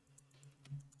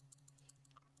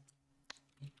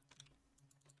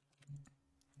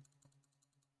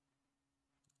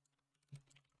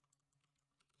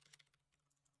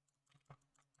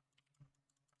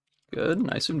 Good,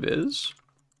 nice and viz.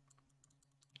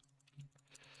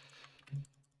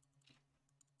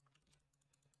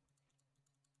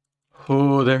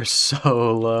 Oh, they're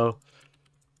so low.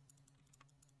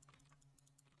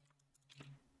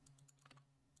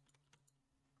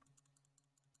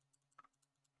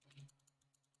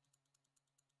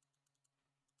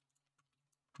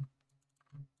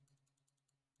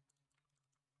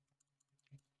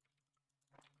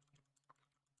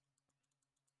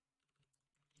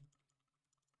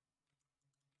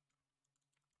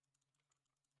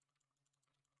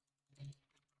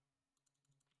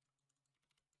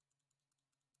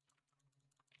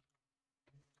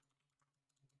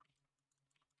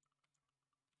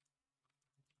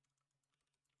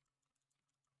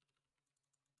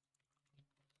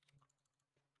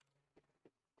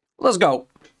 Let's go.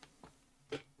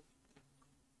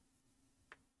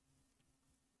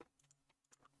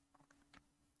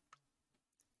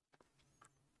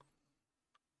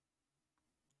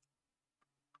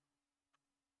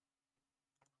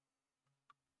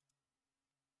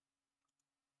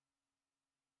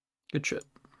 Good shit.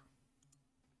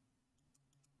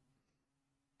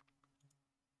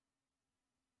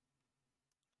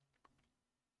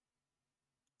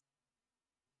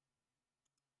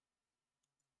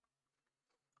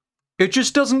 It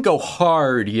just doesn't go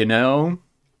hard, you know?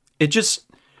 It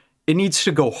needs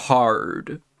to go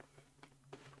hard.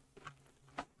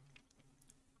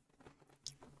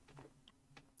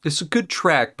 It's a good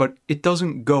track, but it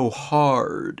doesn't go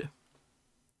hard.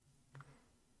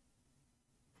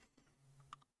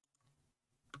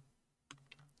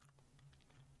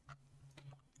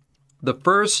 The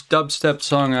first dubstep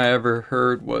song I ever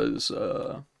heard was,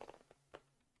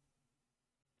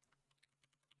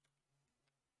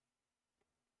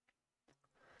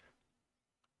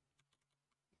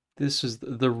 this is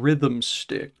the Rhythm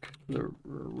Stick. The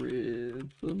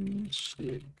Rhythm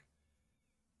Stick.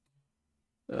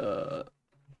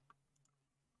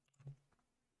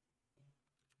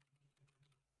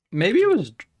 Maybe it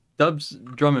was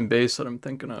drum and bass that I'm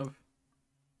thinking of.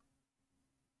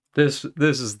 This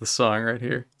is the song right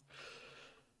here.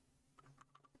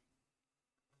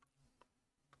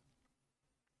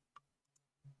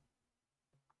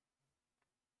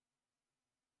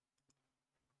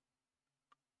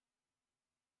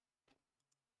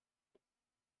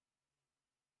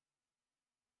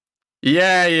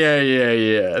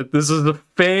 Yeah. This is a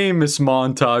famous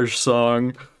montage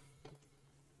song.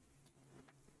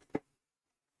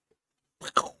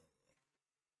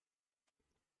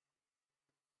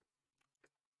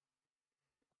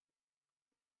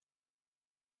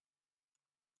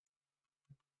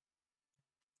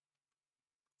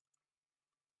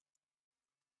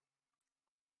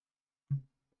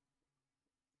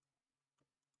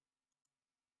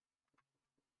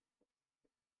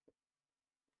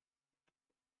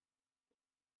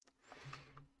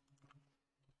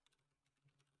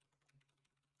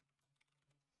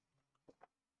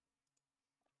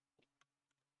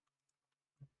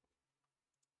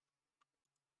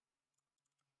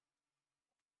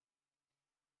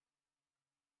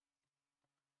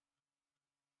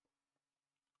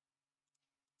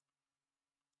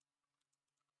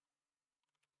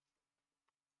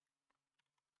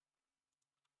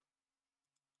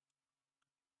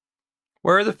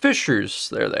 Where are the fishers?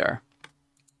 There they are.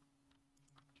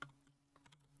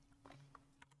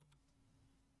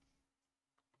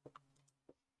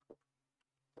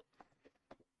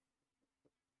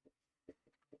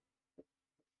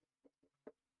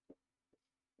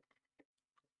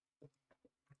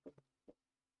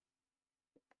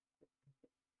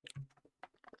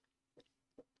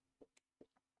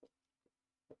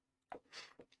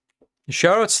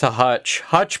 Shoutouts to Hutch.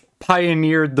 Hutch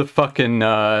pioneered the fucking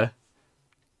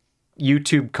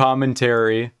YouTube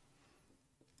commentary.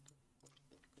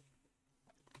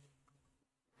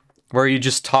 Where you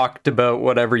just talked about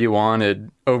whatever you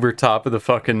wanted over top of the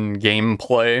fucking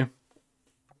gameplay.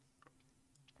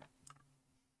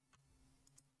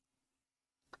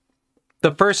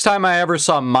 The first time I ever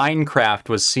saw Minecraft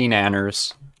was Sea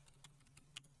Nanners.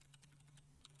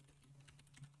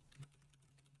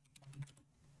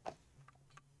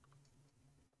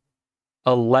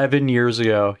 11 years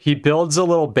ago. He builds a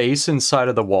little base inside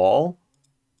of the wall.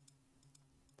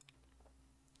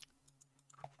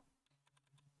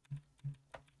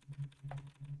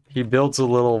 He builds a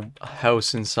little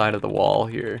house inside of the wall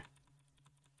here.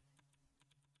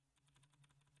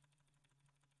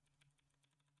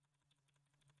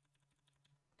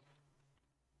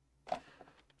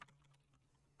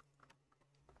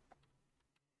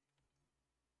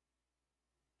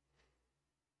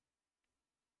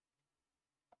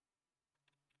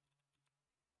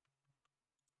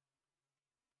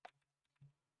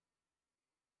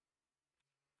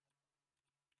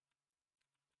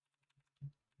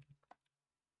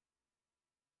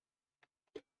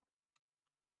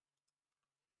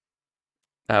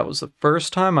 That was the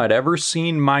first time I'd ever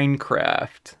seen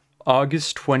Minecraft.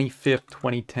 August 25th,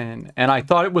 2010. And I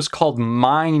thought it was called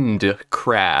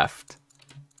Mindcraft.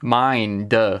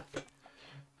 Mind.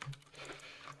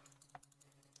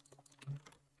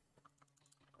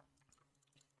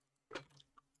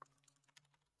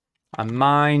 I'm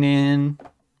mining.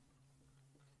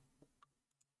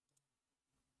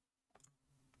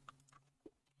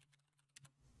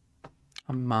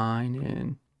 I'm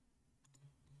mining.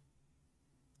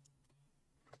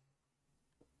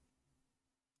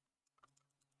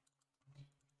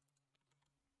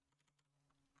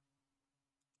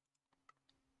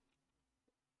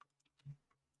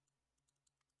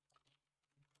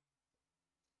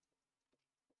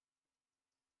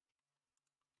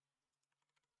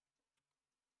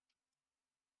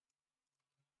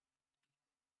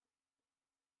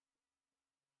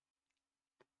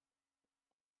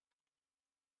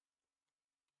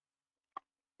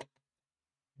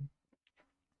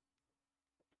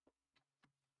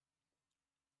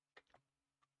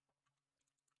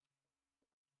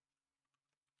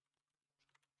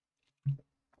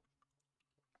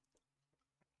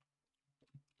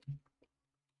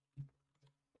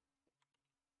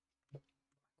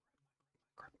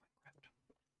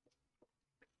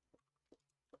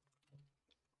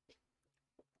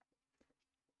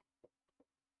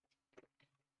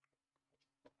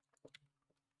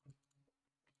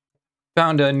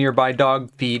 Found a nearby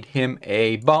dog, feed him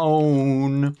a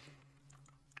bone.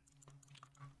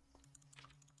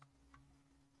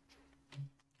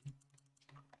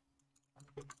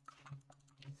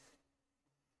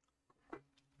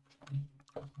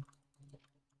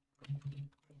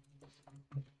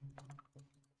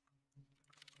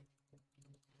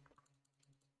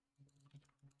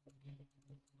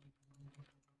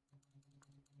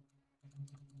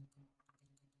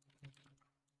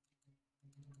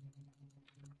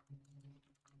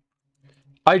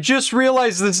 I just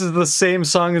realized this is the same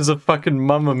song as the fucking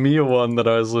Mamma Mia one that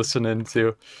I was listening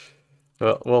to.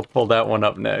 Well, we'll pull that one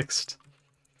up next.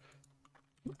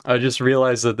 I just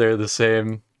realized that they're the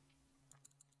same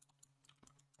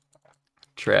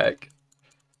track.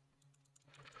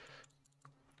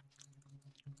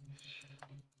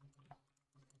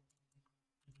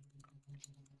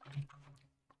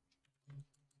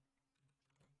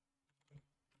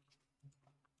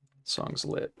 Song's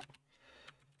lit.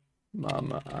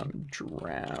 Mama, I'm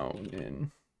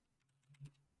drowning.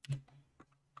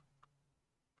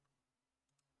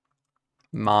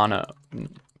 Mana.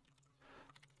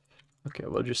 Okay,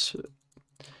 we'll just... You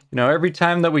know, every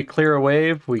time that we clear a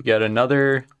wave, we get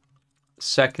another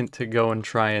second to go and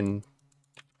try and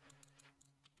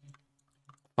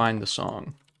find the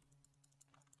song.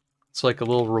 It's like a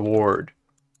little reward.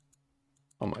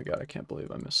 Oh my god, I can't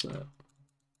believe I missed that.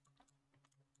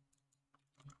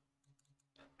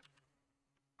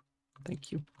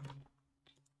 Thank you.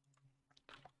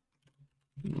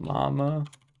 Mama,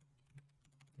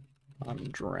 I'm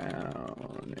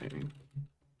drowning.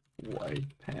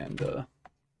 White panda.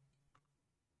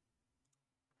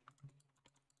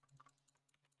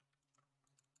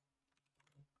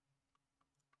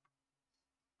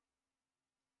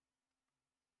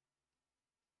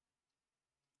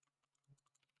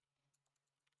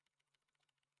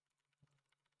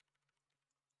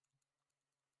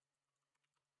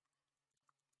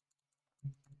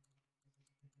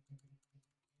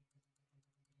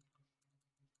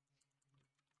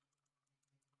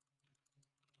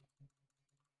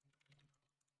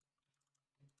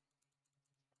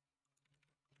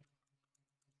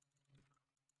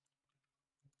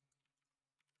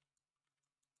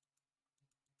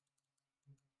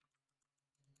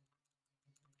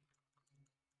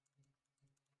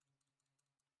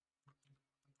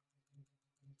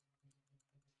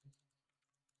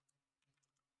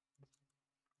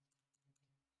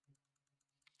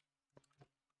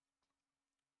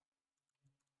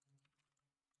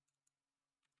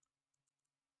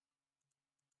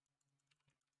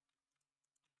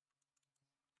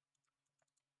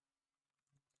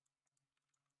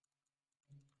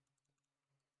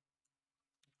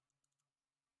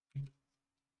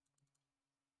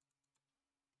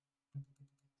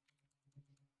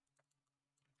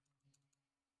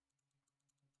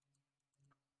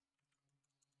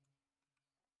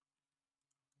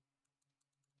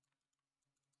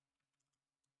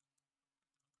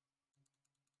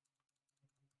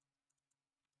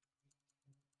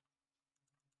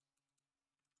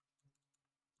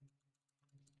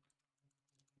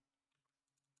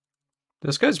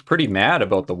 This guy's pretty mad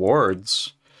about the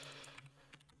wards.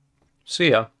 See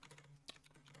ya.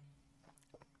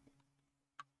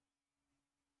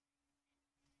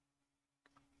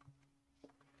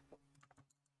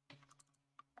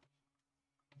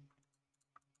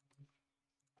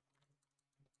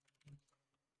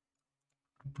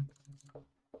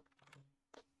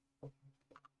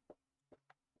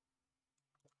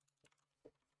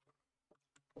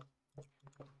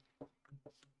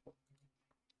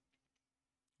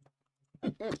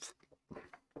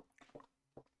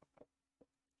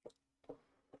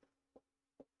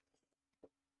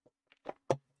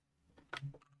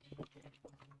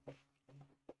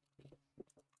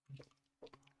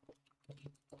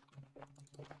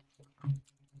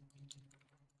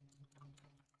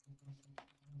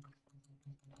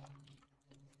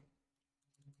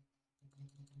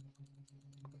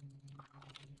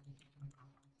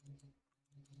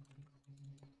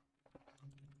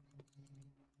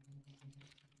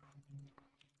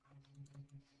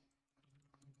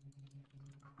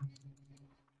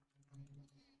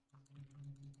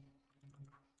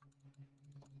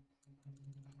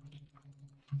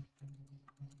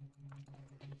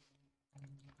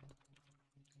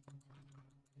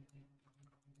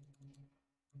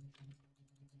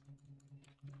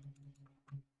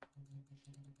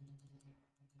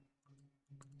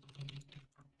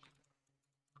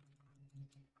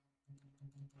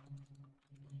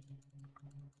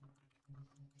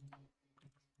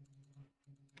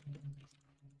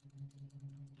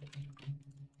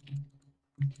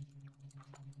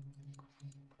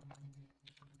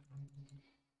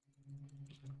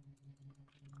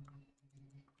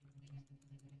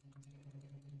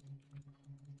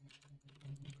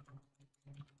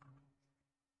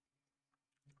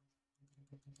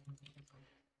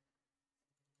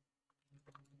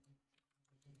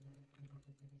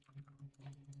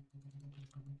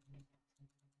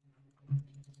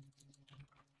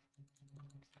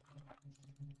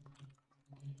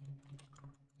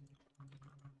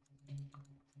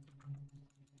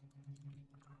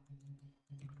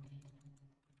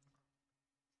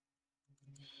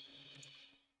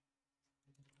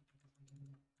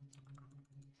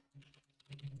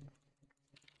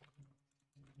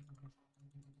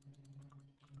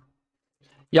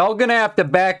 Y'all gonna have to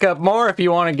back up more if you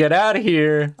want to get out of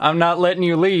here. I'm not letting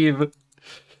you leave.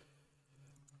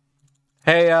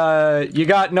 Hey, you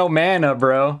got no mana,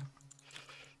 bro.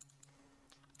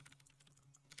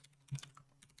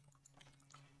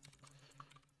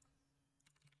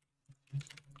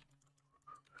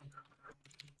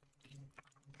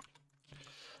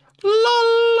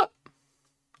 LOL.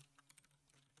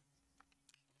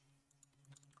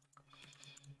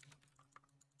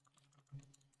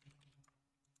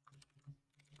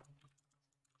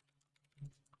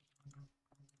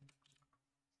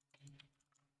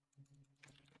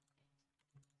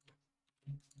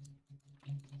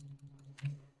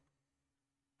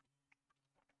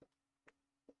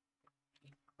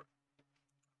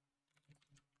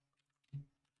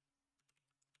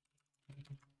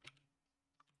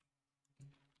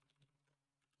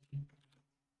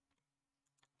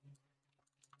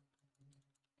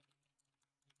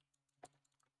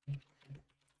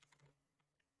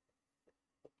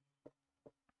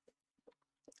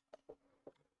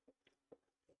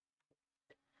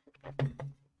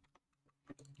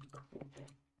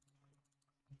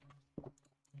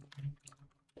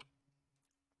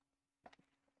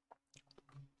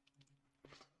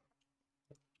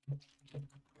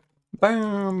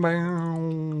 Boom,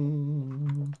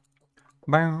 boom.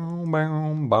 Boom,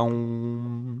 boom,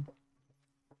 boom.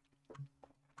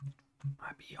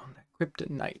 I be on that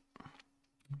kryptonite.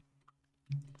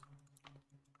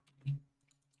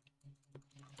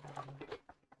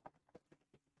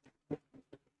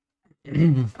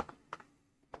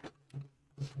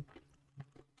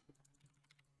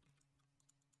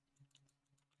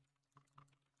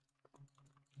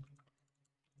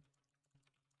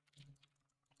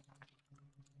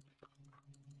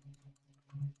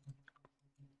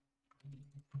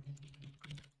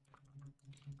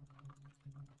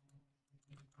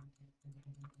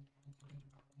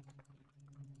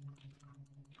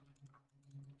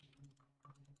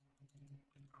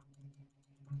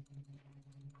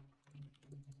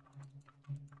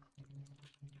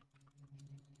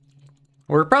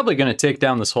 We're probably gonna take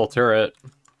down this whole turret.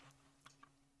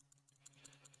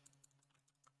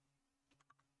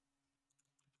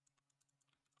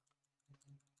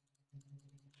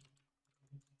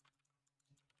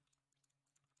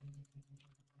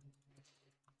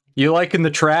 You liking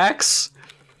the tracks?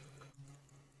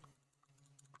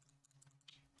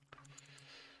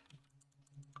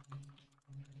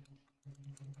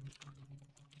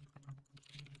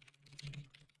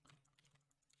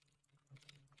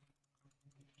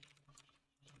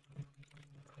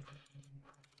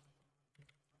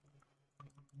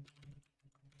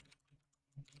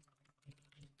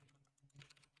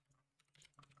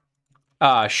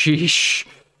 Ah, sheesh.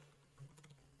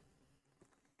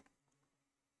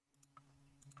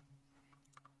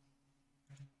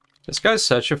 This guy's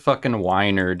such a fucking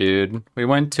whiner, dude. We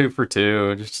went 2 for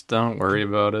 2. Just don't worry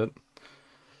about it.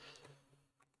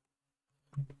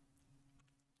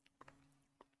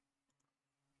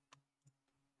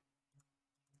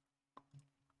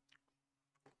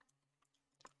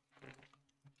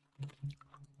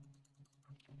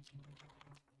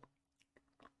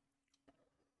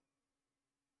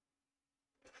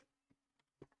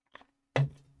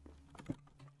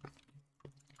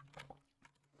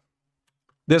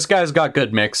 This guy's got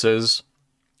good mixes.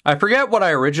 I forget what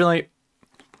I originally...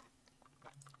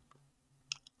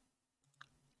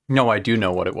 No, I do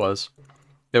know what it was.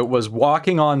 It was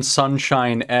Walking on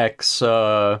Sunshine X,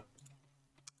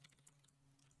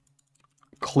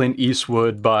 Clint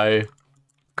Eastwood by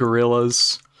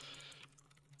Gorillaz.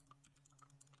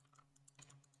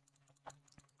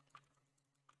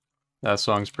 That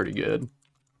song's pretty good.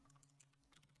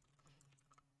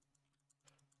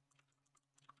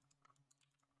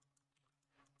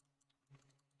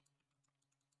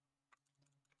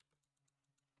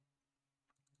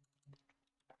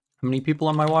 How many people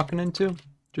am I walking into?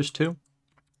 Just 2?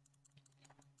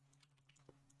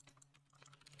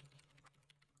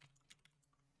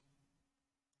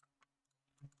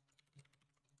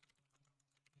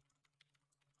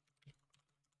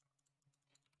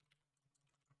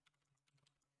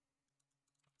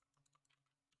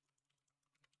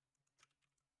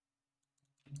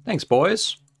 Thanks,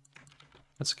 boys.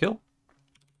 That's a kill.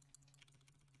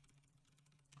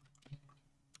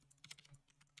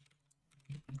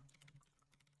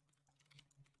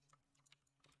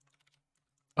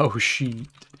 Oh, shit.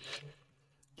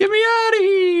 Get me out of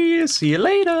here! See you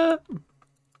later!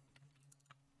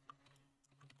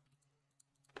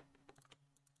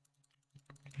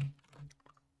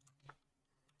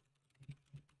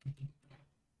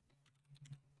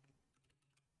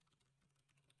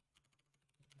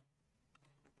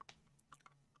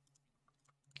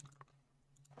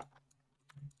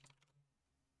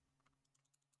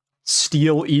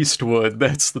 Steel Eastwood,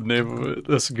 that's the name of it.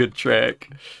 That's a good track.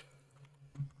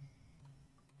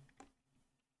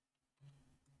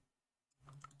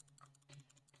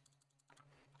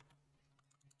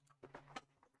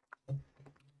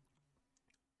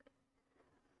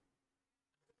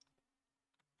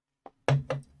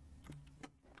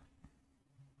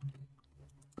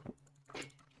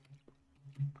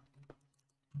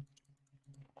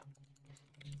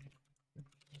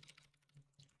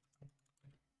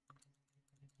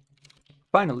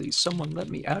 Finally, someone let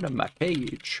me out of my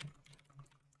cage.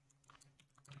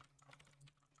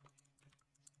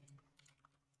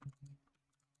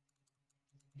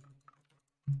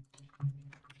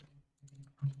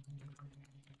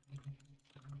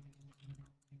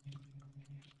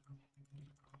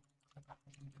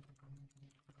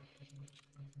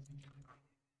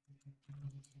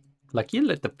 Like you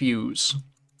lit the fuse.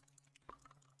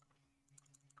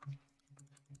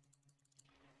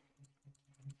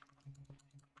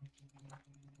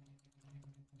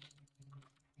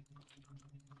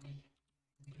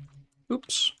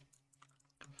 Oops.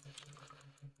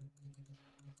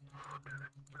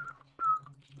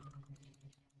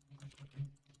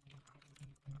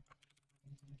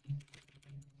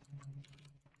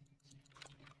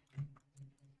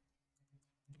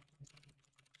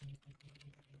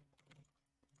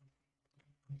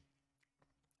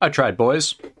 I tried,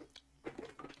 boys.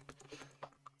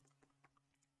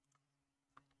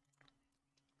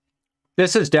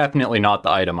 This is definitely not the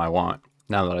item I want,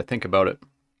 now that I think about it.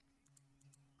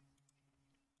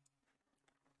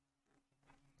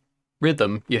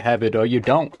 Rhythm, you have it or you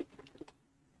don't.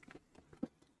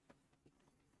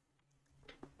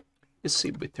 You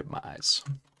see with your eyes.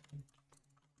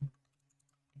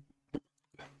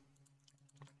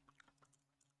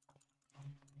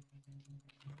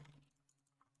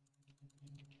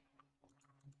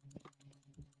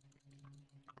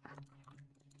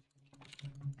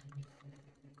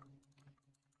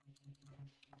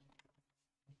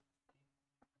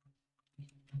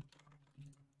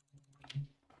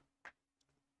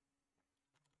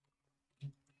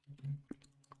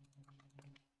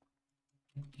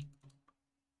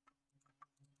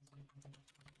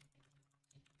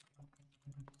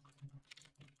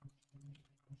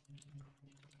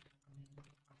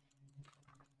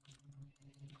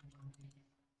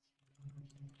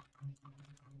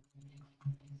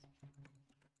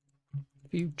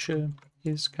 future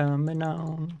is coming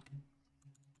on.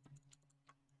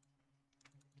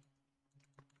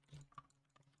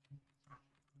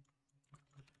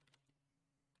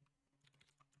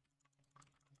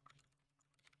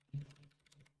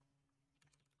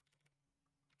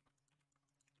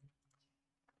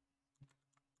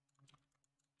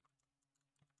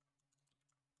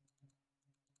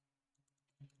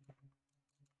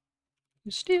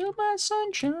 You steal my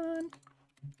sunshine.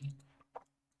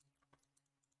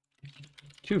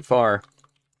 Too far.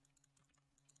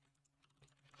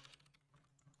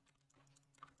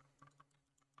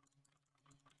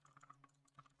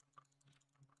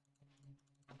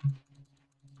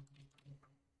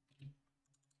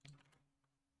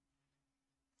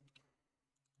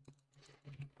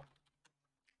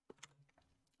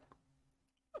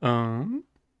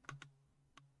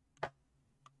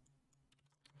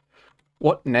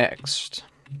 What next?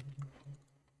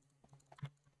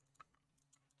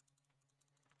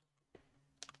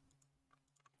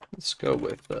 Let's go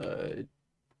with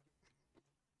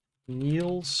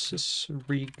Neil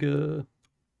Cicerega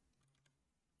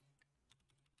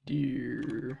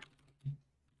Deer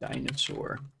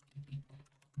Dinosaur.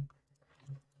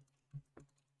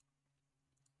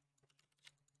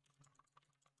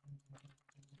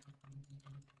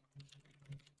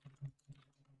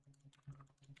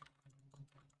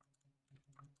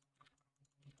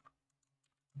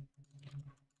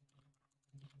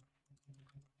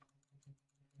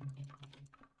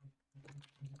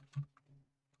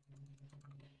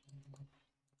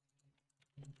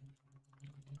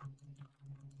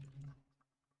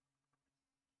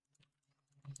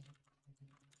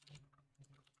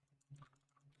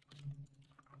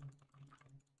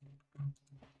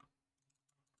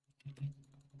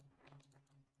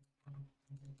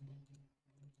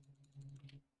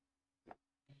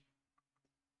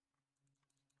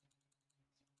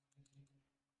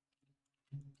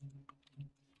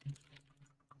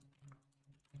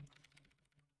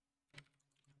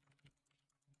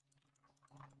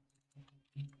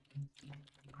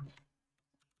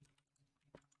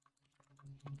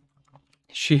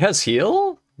 She has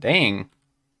heal? Dang.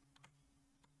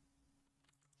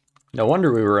 No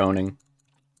wonder we were owning.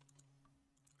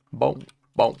 Boom,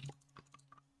 boom.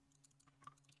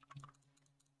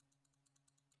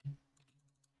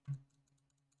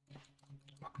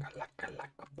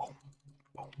 Boom,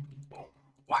 boom, boom.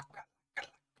 Waka.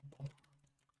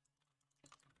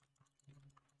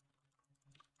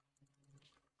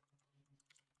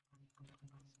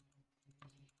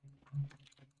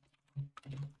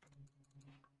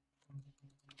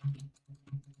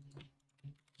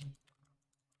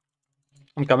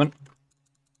 I'm coming.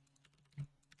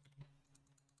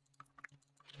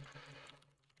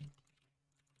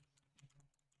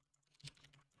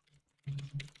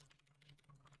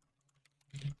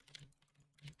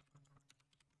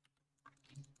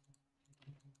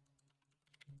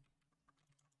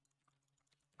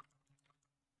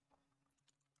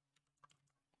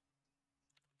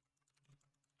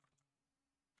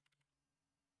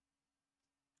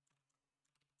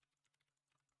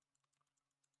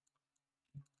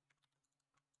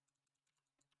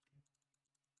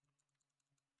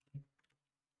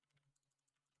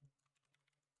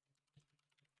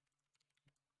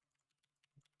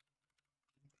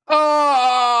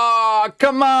 Oh,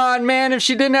 come on, man. If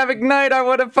she didn't have Ignite, I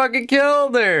would have fucking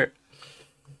killed her.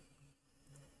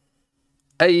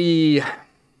 Ay.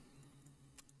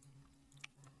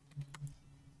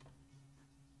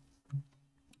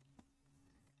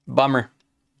 Bummer.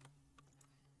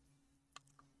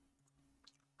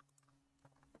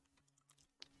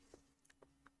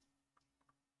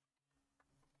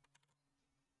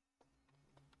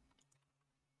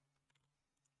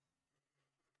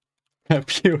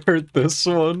 Have you heard this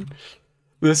one?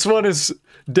 This one is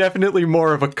definitely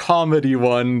more of a comedy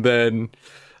one than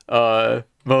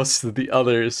most of the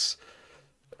others.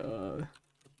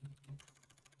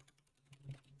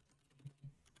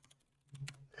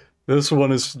 This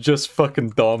one is just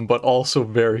fucking dumb, but also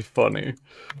very funny.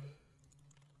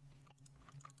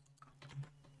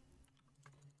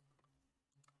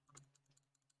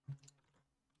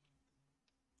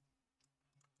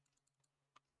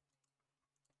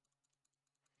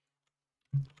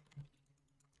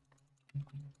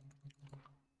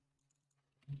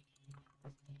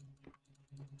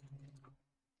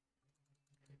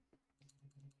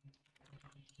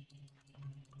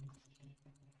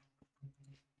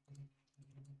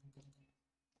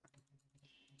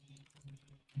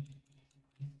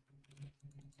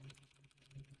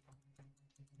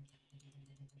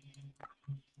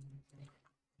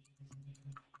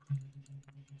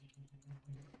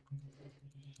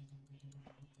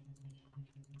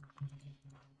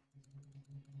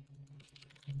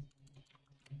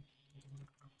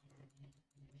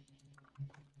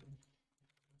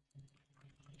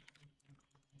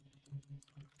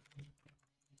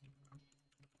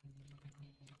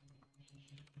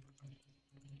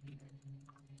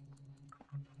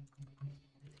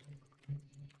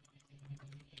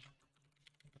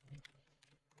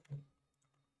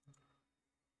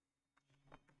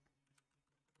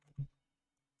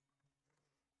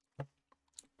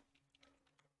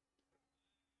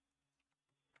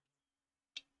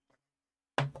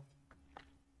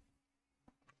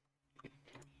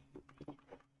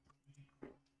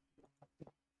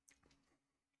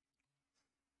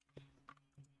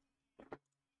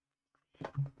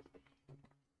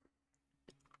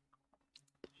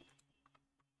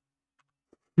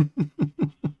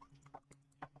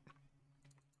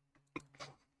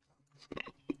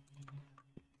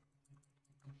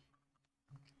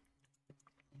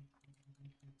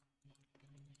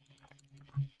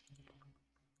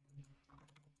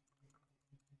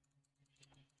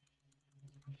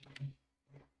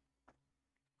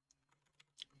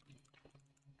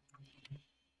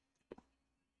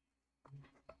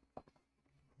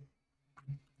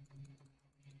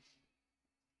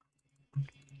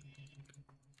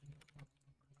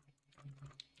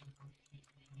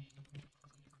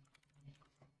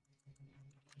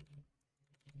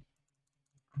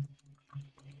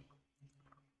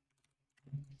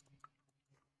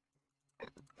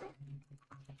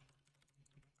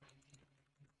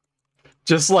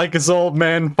 Just like his old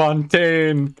man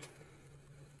Fontaine.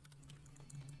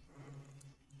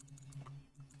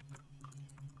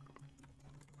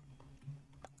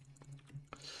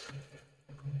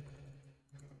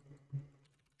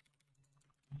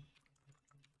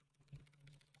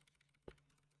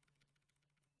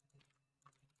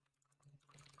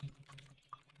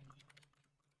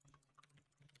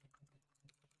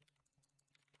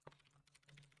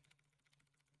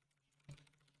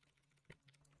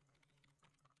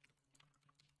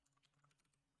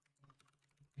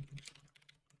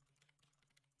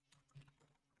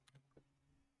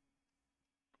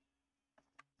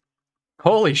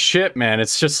 Holy shit, man.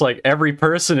 It's just like every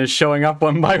person is showing up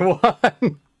one by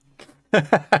one.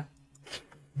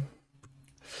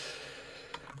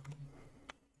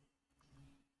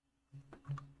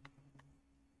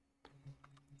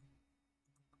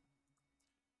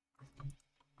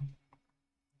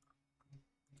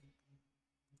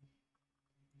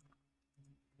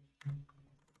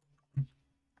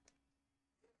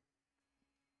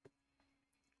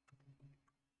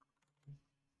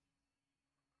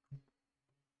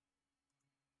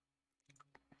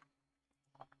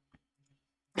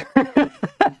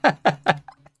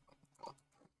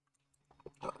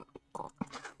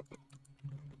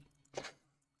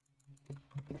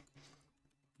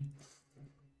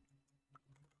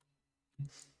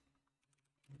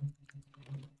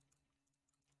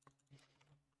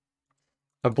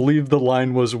 I believe the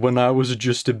line was, "When I was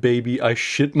just a baby, I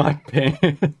shit my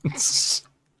pants."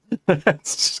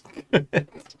 That's good.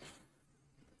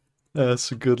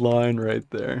 That's a good line right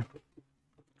there.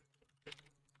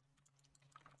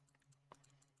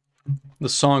 The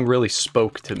song really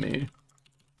spoke to me.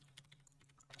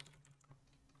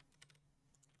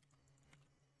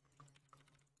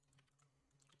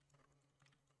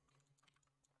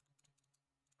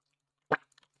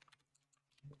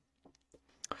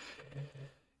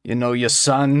 You know, your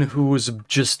son, who was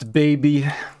just a baby,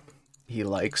 he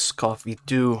likes coffee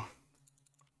too.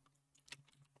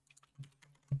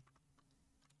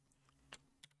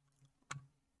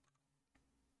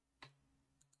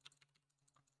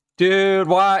 Dude,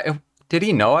 why? Did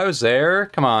he know I was there?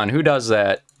 Come on, who does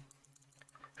that?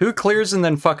 Who clears and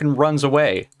then fucking runs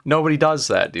away? Nobody does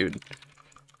that, dude.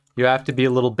 You have to be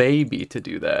a little baby to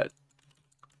do that.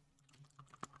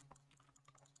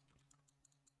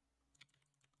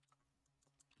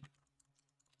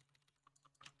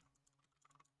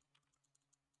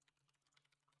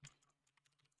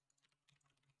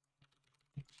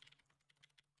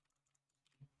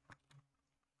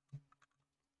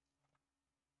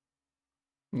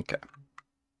 Okay.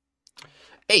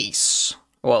 Ace.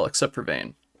 Well, except for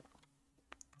Vayne.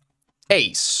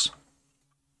 Ace.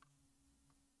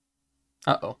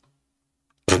 Uh-oh.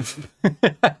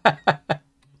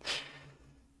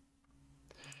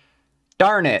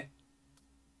 Darn it.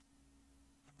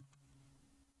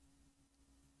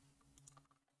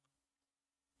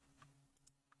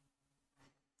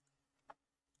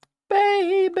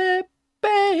 Baby,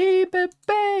 baby,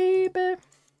 baby.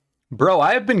 Bro,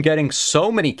 I have been getting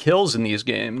so many kills in these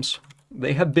games.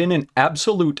 They have been an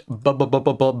absolute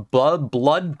bloodbath.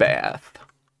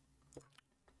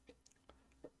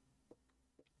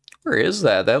 Where is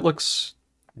that? That looks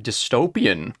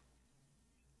dystopian.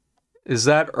 Is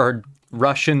that our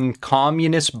Russian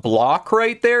communist bloc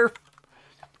right there?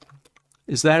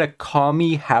 Is that a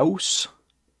commie house?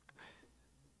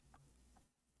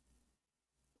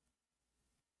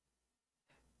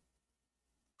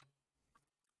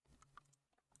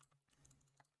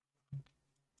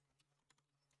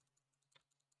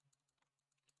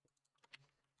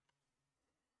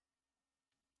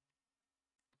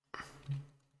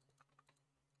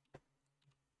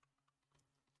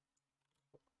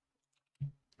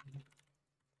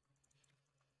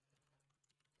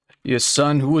 Your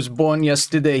son, who was born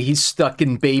yesterday, he's stuck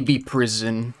in baby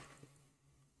prison.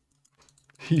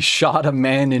 He shot a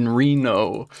man in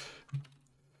Reno.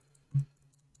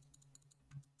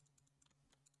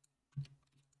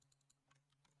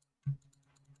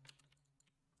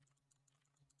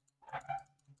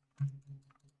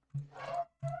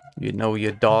 You know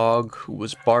your dog who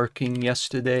was barking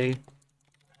yesterday?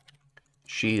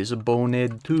 She is a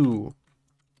bonehead too.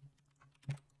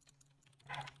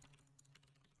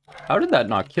 How did that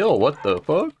not kill? What the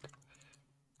fuck?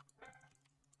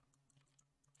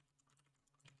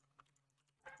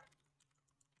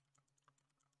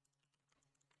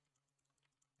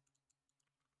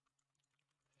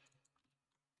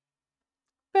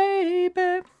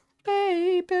 Baby,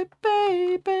 baby,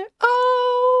 baby,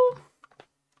 oh!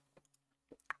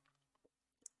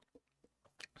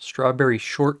 Strawberry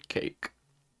shortcake.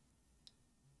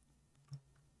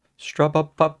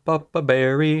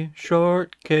 Strawberry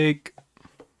shortcake.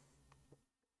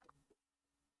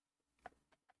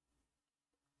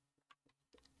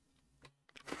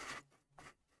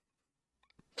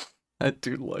 I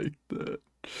do like that.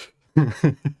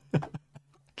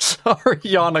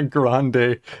 Ariana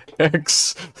Grande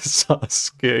X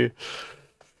Sasuke.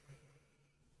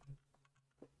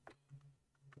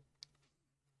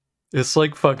 It's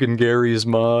like fucking Gary's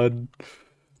mod.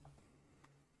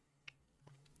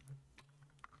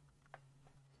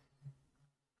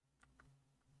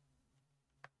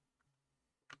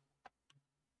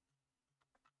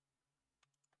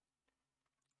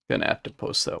 Gonna have to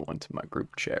post that one to my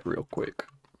group chat real quick.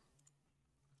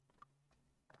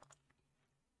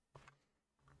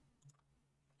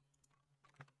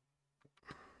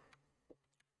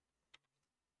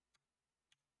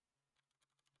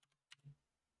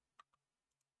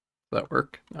 Does that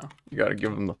work? No. You gotta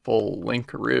give them the full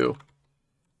linkaroo.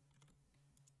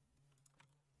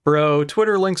 Bro,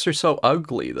 Twitter links are so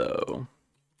ugly, though.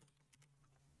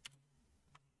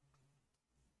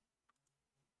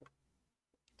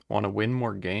 Want to win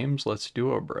more games? Let's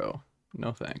do it, bro.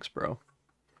 No thanks, bro.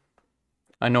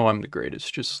 I know I'm the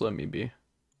greatest. Just let me be.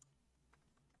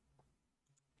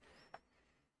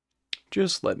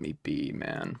 Just let me be,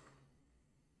 man.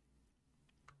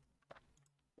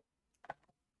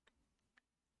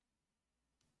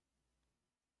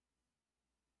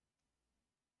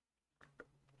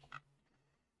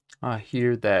 I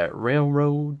hear that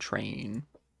railroad train.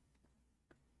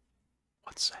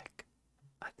 One sec.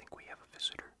 I think we have a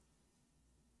visitor.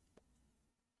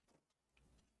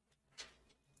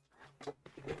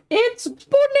 It's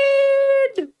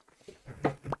Bunny!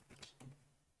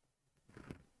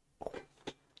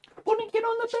 Bunny, get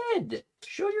on the bed!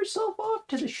 Show yourself off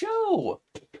to the show!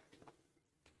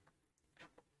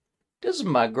 This is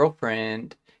my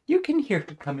girlfriend. You can hear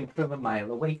her coming from a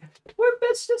mile away. We're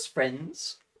bestest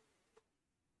friends.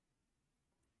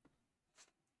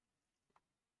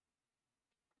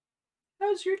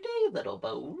 How's your day, little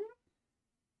bone?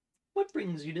 What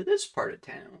brings you to this part of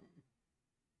town?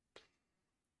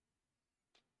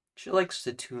 She likes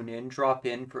to tune in, drop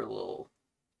in for a little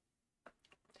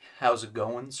how's it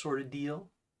going sort of deal.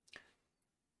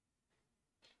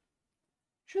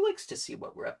 She likes to see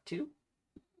what we're up to.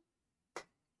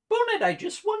 Bonnet, I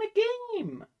just won a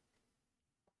game.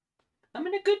 I'm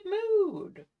in a good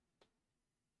mood.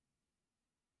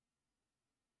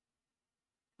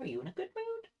 Are you in a good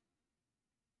mood?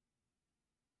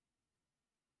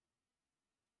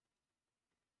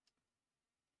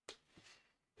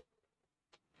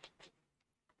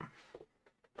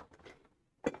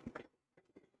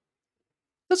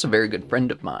 That's a very good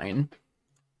friend of mine.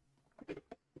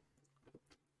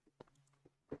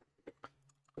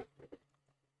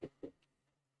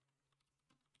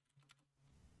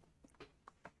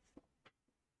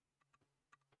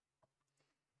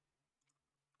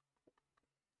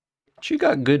 She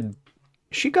got good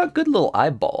little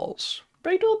eyeballs.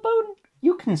 Right, old bone?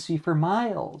 You can see for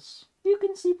miles. You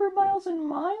can see for miles and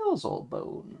miles, old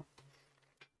bone.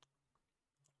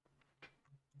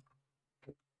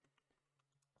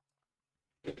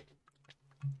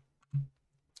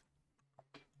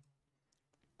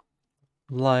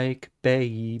 Like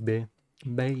baby,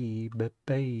 baby,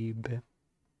 baby.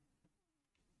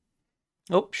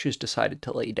 Oh, she's decided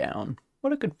to lay down.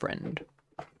 What a good friend.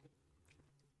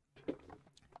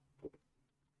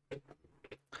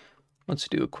 Let's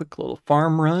do a quick little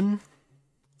farm run.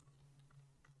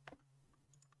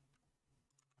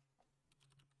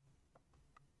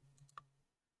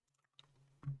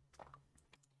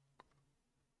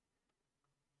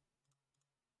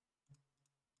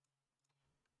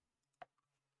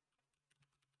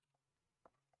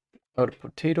 Out of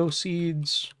potato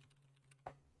seeds.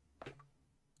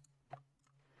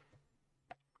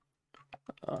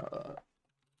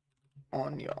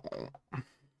 Onion.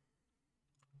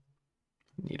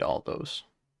 Need all those.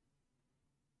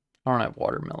 I don't have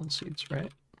watermelon seeds,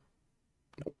 right?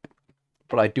 Nope.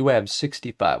 But I do have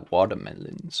 65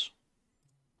 watermelons.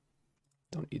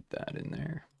 Don't need that in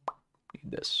there.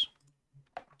 need this.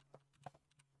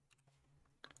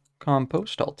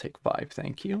 Compost, I'll take 5,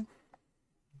 thank you.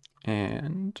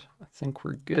 And I think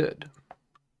we're good.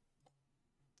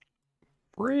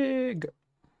 Frig!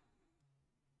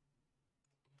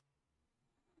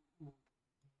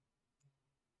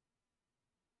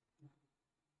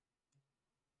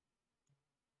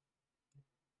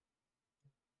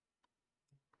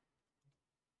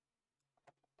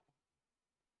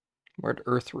 Where'd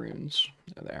earth runes?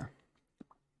 They're there.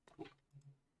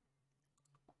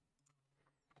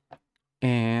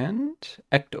 And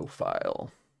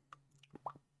ectophile.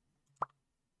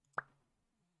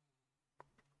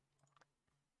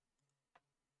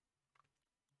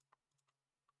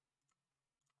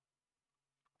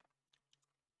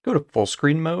 Go to full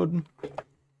screen mode.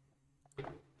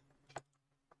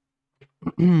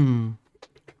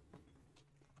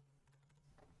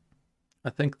 I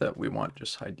think that we want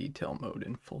just high detail mode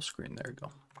in full screen. There you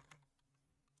go.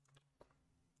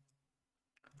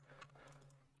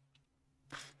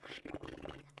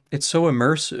 It's so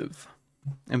immersive.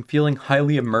 I'm feeling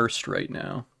highly immersed right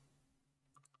now.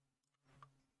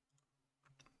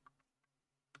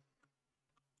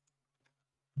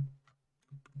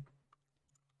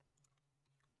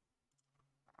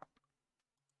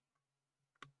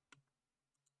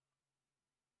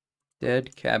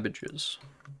 Dead cabbages.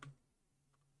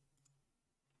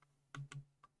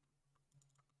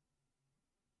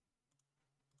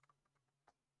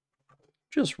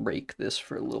 Just rake this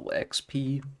for a little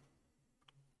XP.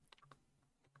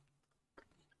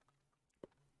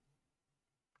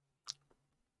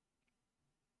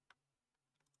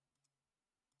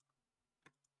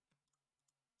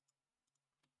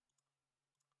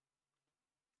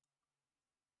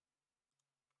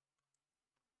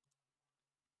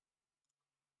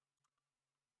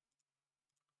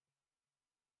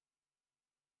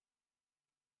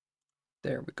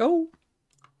 There we go.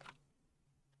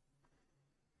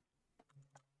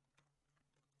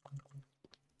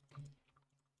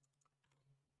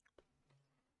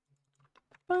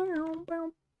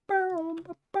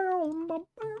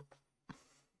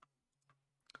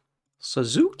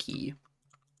 Suzuki.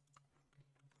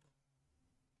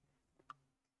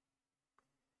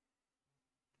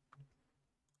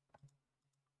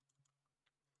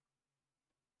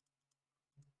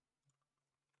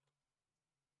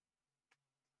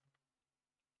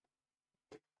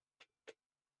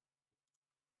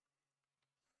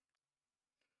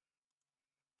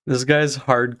 This guy's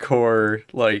hardcore,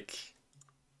 like,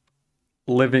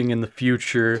 living in the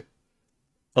future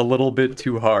a little bit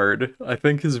too hard. I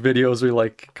think his videos are,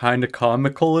 like, kind of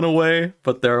comical in a way,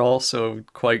 but they're also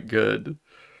quite good.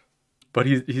 But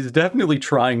he's definitely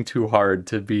trying too hard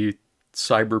to be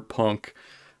cyberpunk.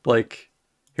 Like,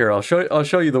 here, I'll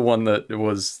show you the one that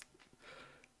was...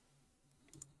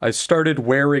 I started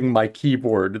wearing my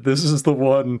keyboard. This is the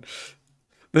one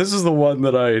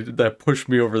that pushed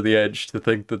me over the edge to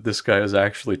think that this guy is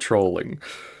actually trolling.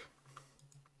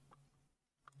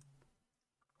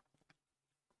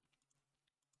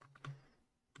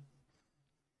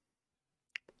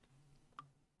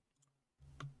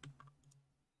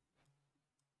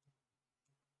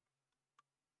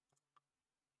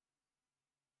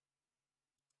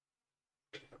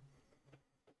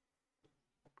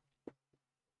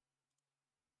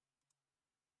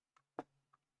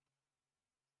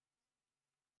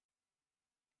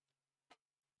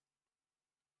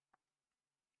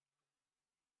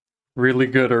 Really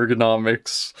good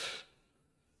ergonomics.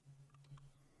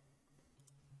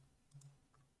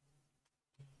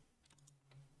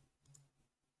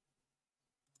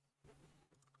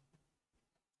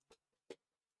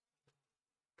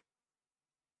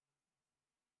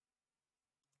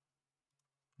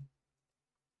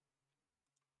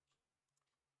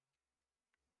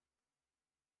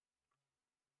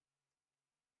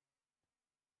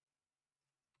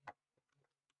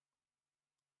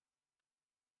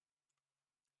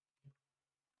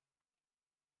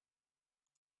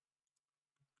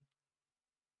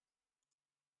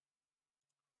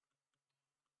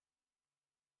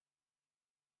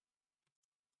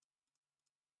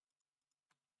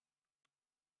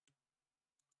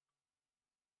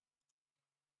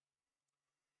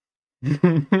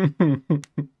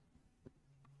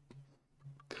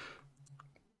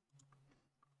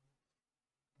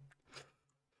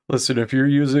 Listen, if you're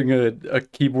using a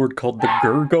keyboard called the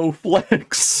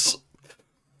Gurgoflex,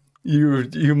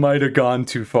 you might have gone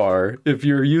too far. If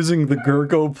you're using the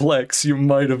Gurgoplex, you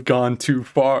might have gone too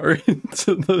far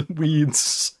into the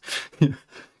weeds.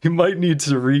 You might need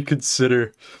to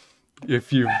reconsider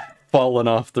if you've fallen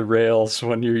off the rails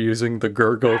when you're using the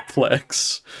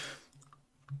Gurgoplex.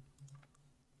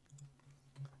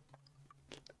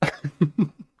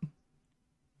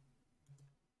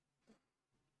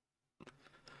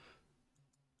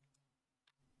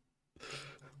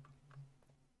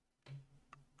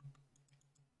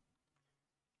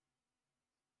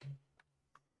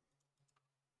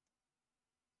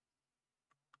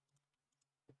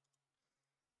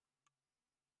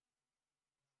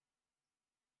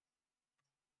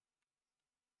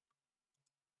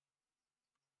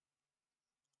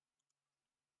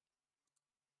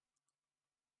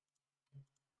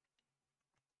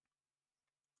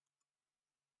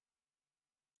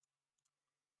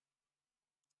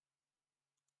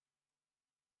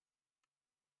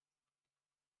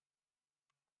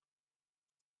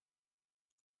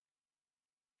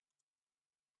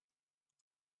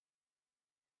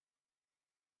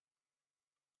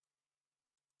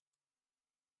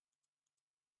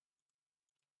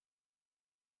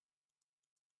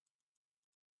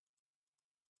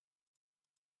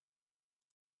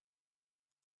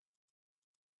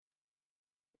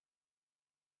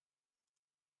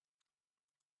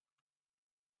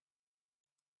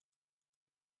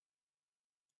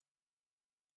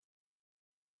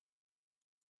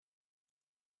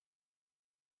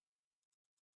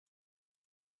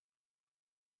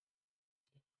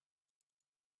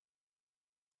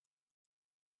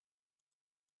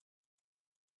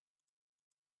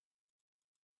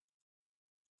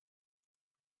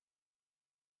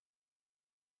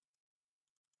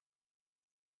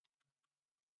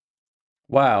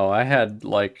 Wow, I had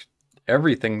like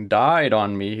everything died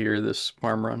on me here this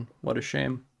farm run. What a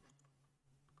shame.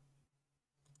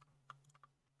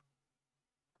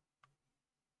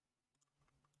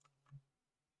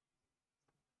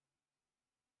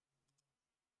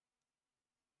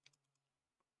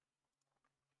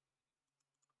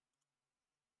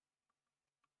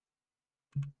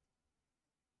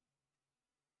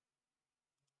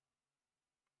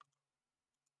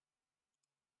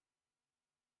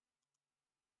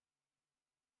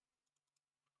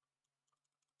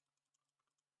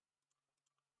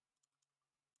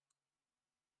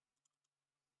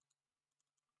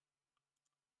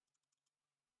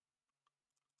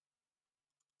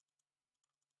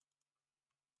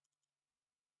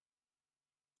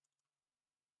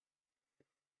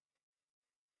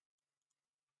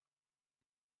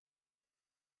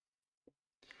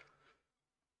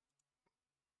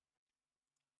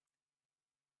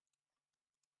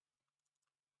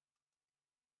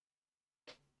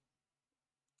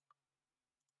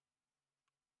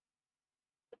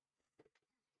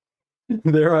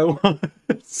 There I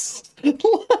was,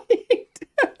 lying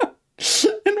down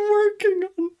and working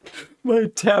on my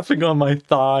tapping on my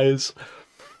thighs.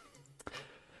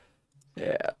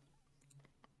 Yeah.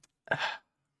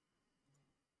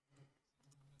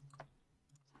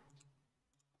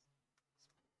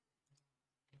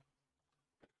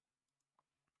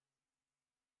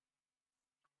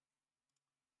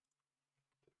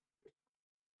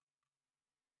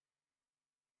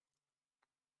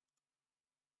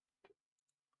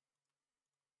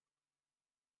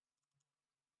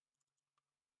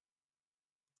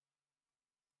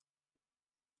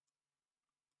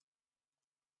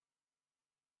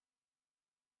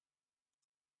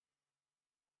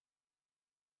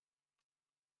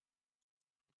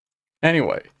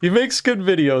 Anyway, he makes good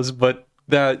videos, but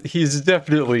that he's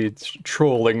definitely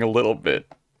trolling a little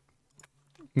bit.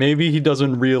 Maybe he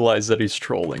doesn't realize that he's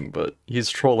trolling, but he's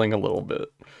trolling a little bit.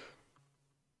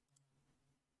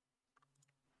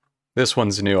 This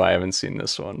one's new. I haven't seen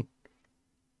this one.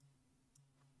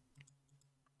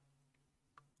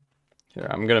 Here,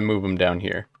 I'm gonna move him down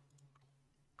here.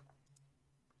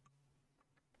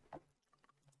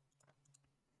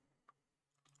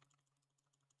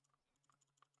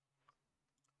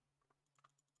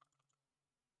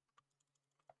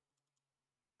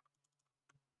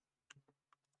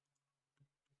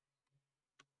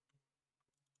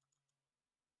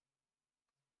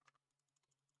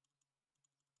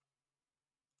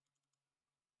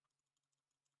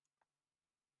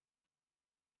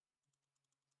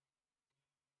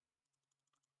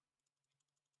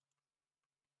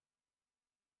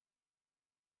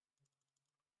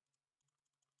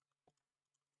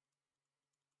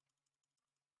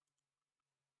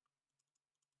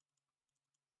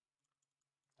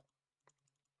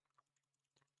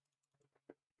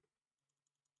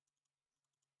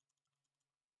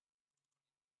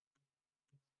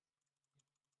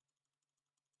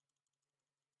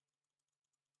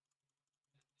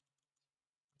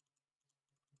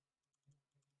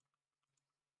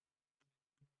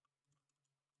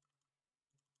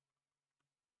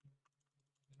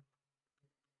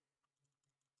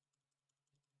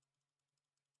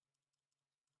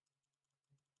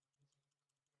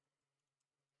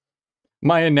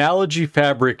 My analogy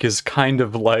fabric is kind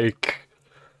of like,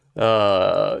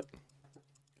 I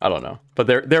don't know, but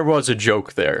there was a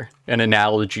joke there, an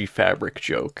analogy fabric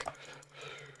joke.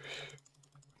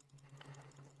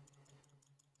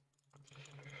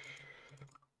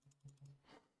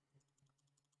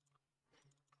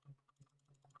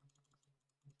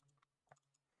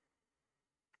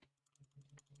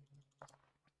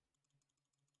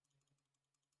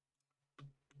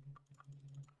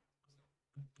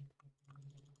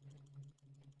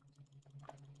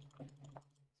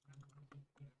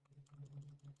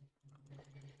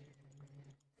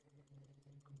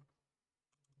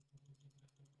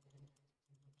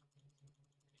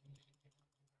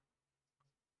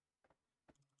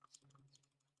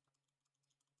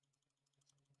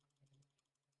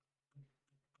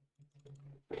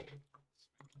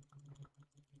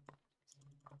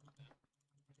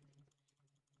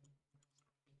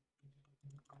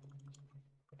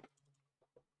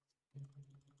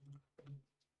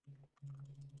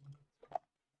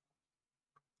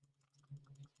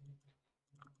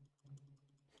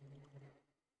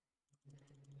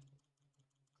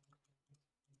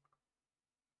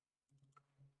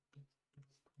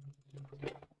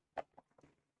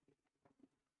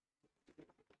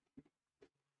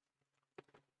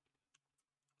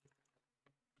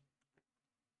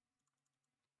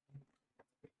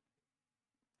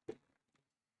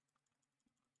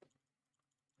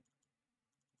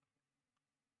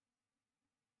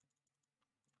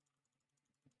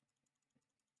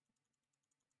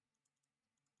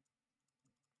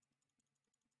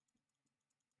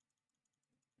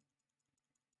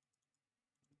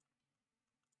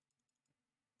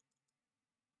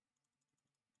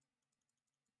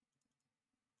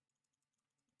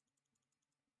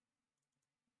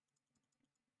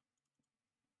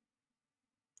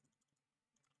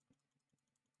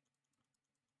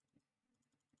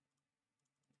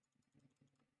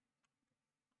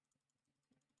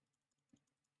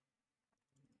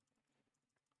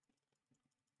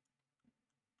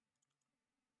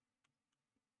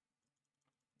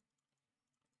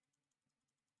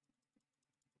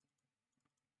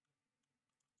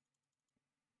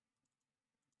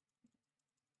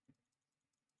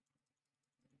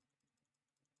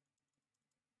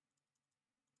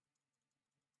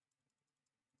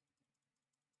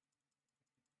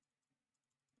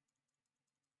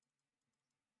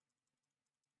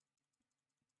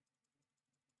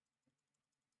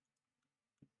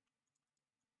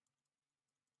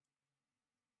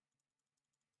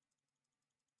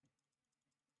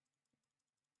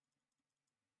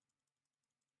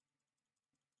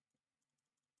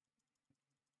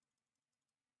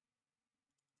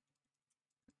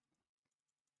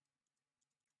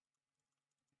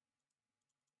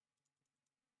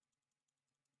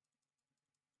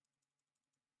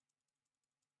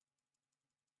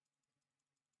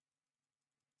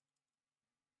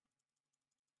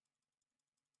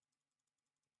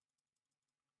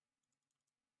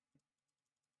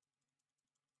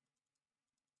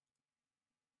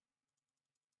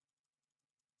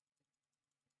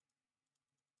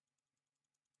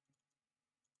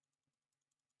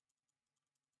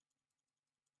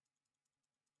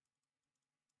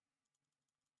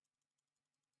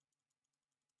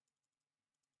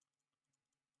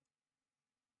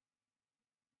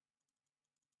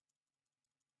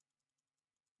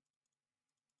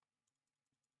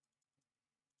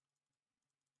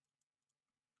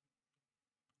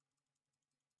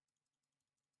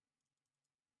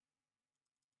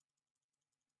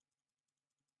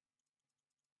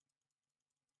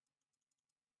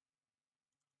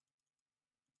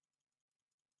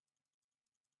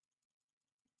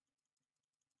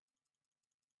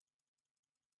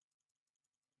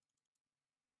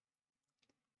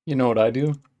 You know what I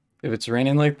do? If it's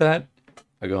raining like that,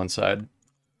 I go inside.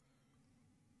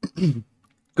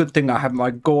 Good thing I have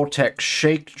my Gore-Tex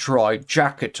Shake Dry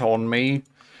jacket on me.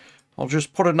 I'll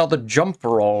just put another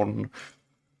jumper on.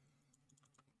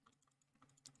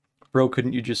 Bro,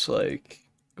 couldn't you just, like,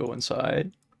 go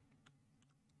inside?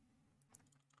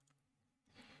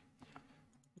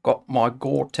 Got my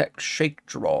Gore-Tex Shake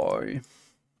Dry.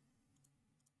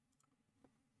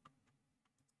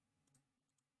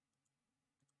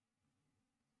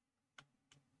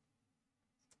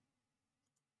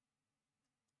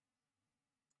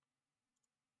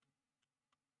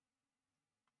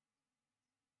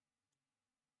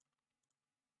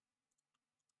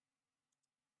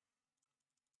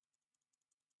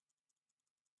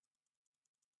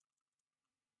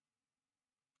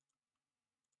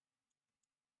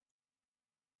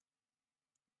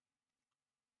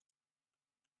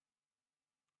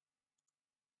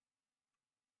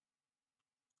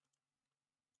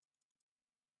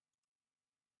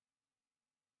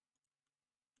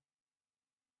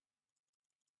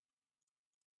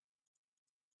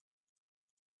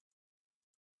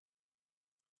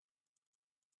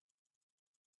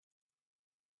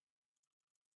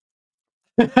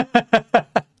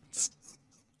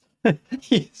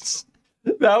 He's,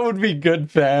 that would be good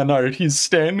fan art. He's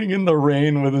standing in the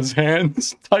rain with his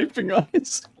hands typing on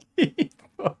his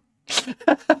keyboard.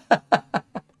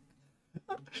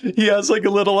 He has like a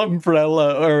little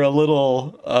umbrella or a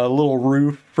little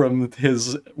roof from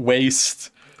his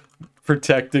waist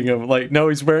protecting him. Like, no,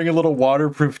 he's wearing a little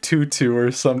waterproof tutu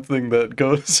or something that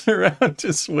goes around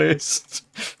his waist,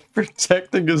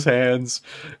 protecting his hands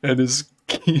and his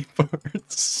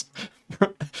keyboards.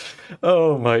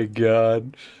 Oh my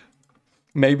god.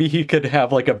 Maybe he could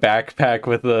have like a backpack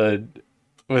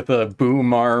with a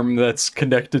boom arm that's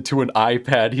connected to an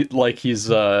iPad.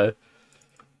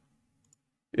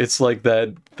 It's like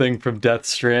that thing from Death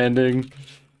Stranding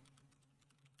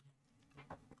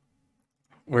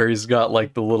where he's got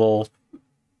like the little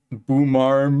boom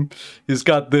arm. He's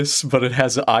got this, but it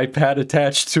has an iPad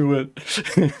attached to it.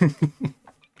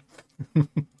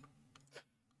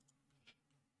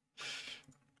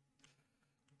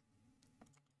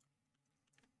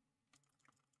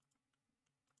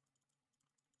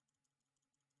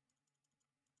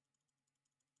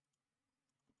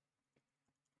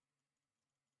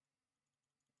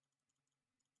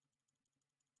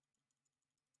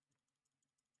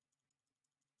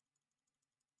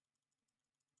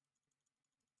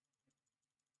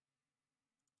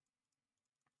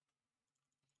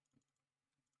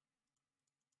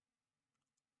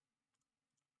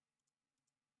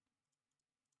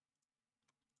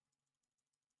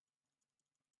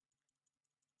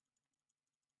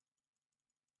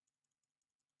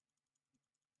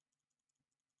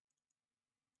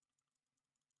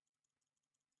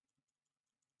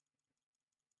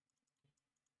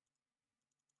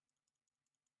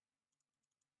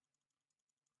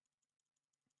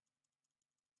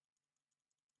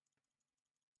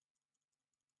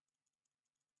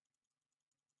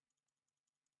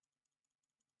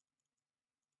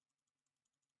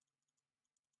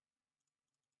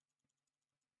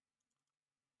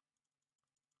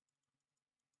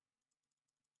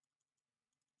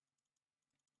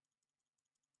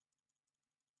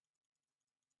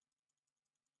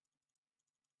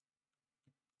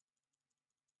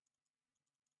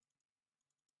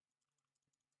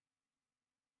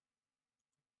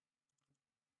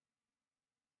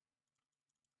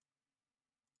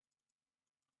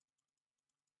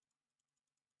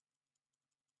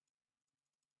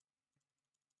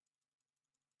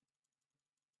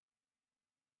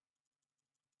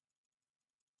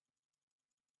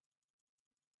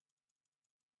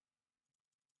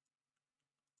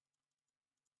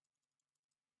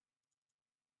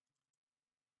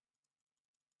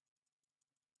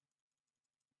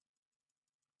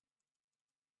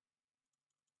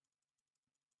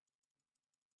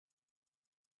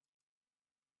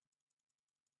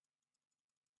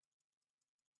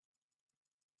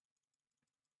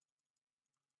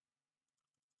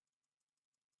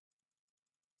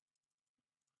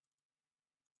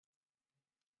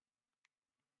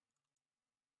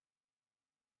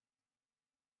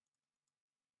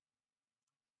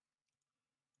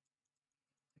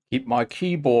 Keep my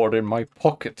keyboard in my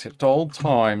pocket at all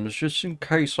times, just in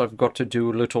case I've got to do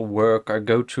a little work. I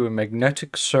go to a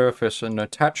magnetic surface and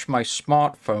attach my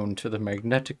smartphone to the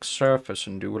magnetic surface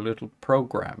and do a little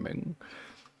programming.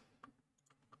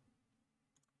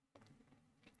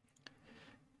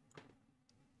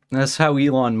 That's how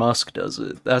Elon Musk does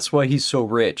it. That's why he's so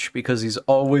rich, because he's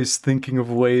always thinking of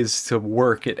ways to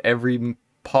work at every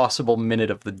possible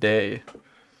minute of the day.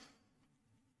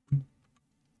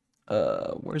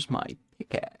 Where's my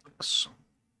pickaxe?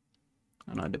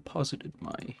 And I deposited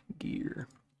my gear.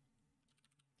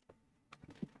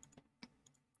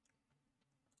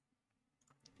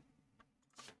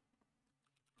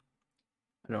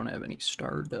 I don't have any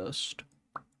stardust.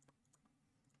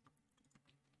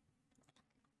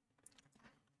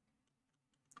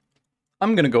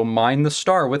 I'm gonna go mine the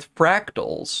star with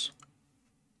fractals.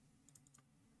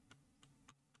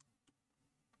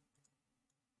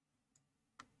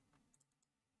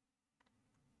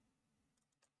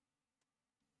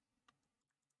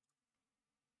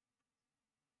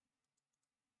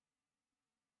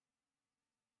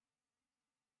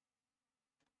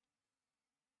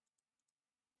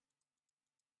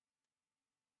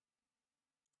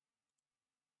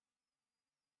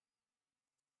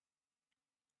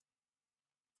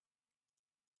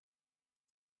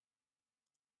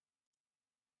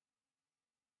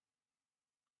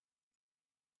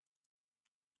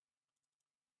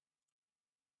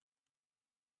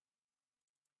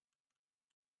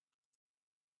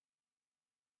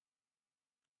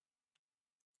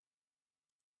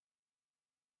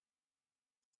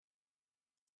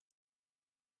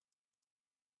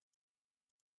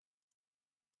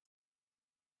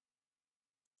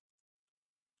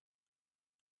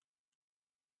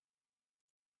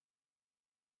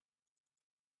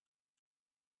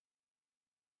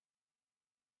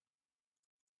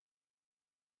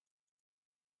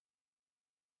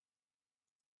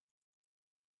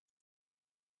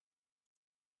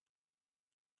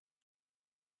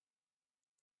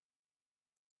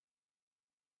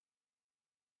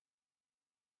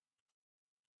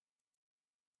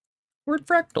 Where'd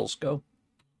fractals go?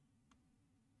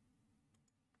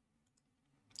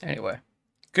 Anyway,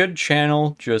 good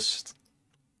channel, just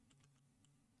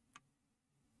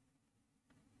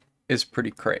is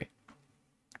pretty cray.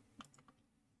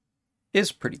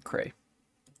 Is pretty cray.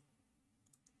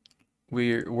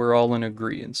 We're all in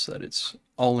agreeance that it's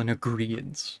all in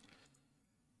agreeance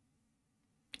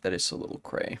that it's a little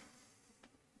cray.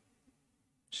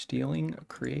 Stealing a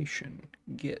creation.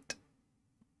 Get.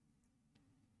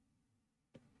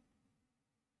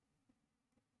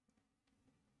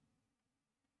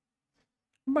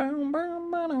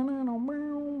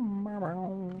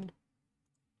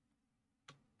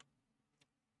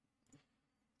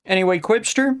 Anyway,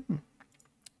 Quipster,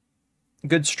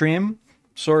 good stream.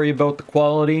 Sorry about the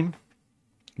quality,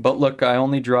 but look, I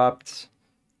only dropped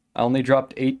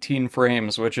 18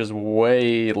 frames, which is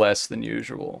way less than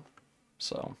usual.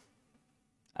 So,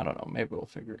 I don't know, maybe we'll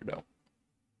figure it out.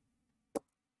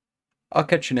 I'll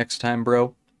catch you next time,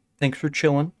 bro. Thanks for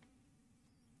chilling.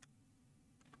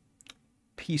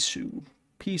 Peace.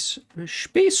 Peace.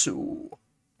 Peace.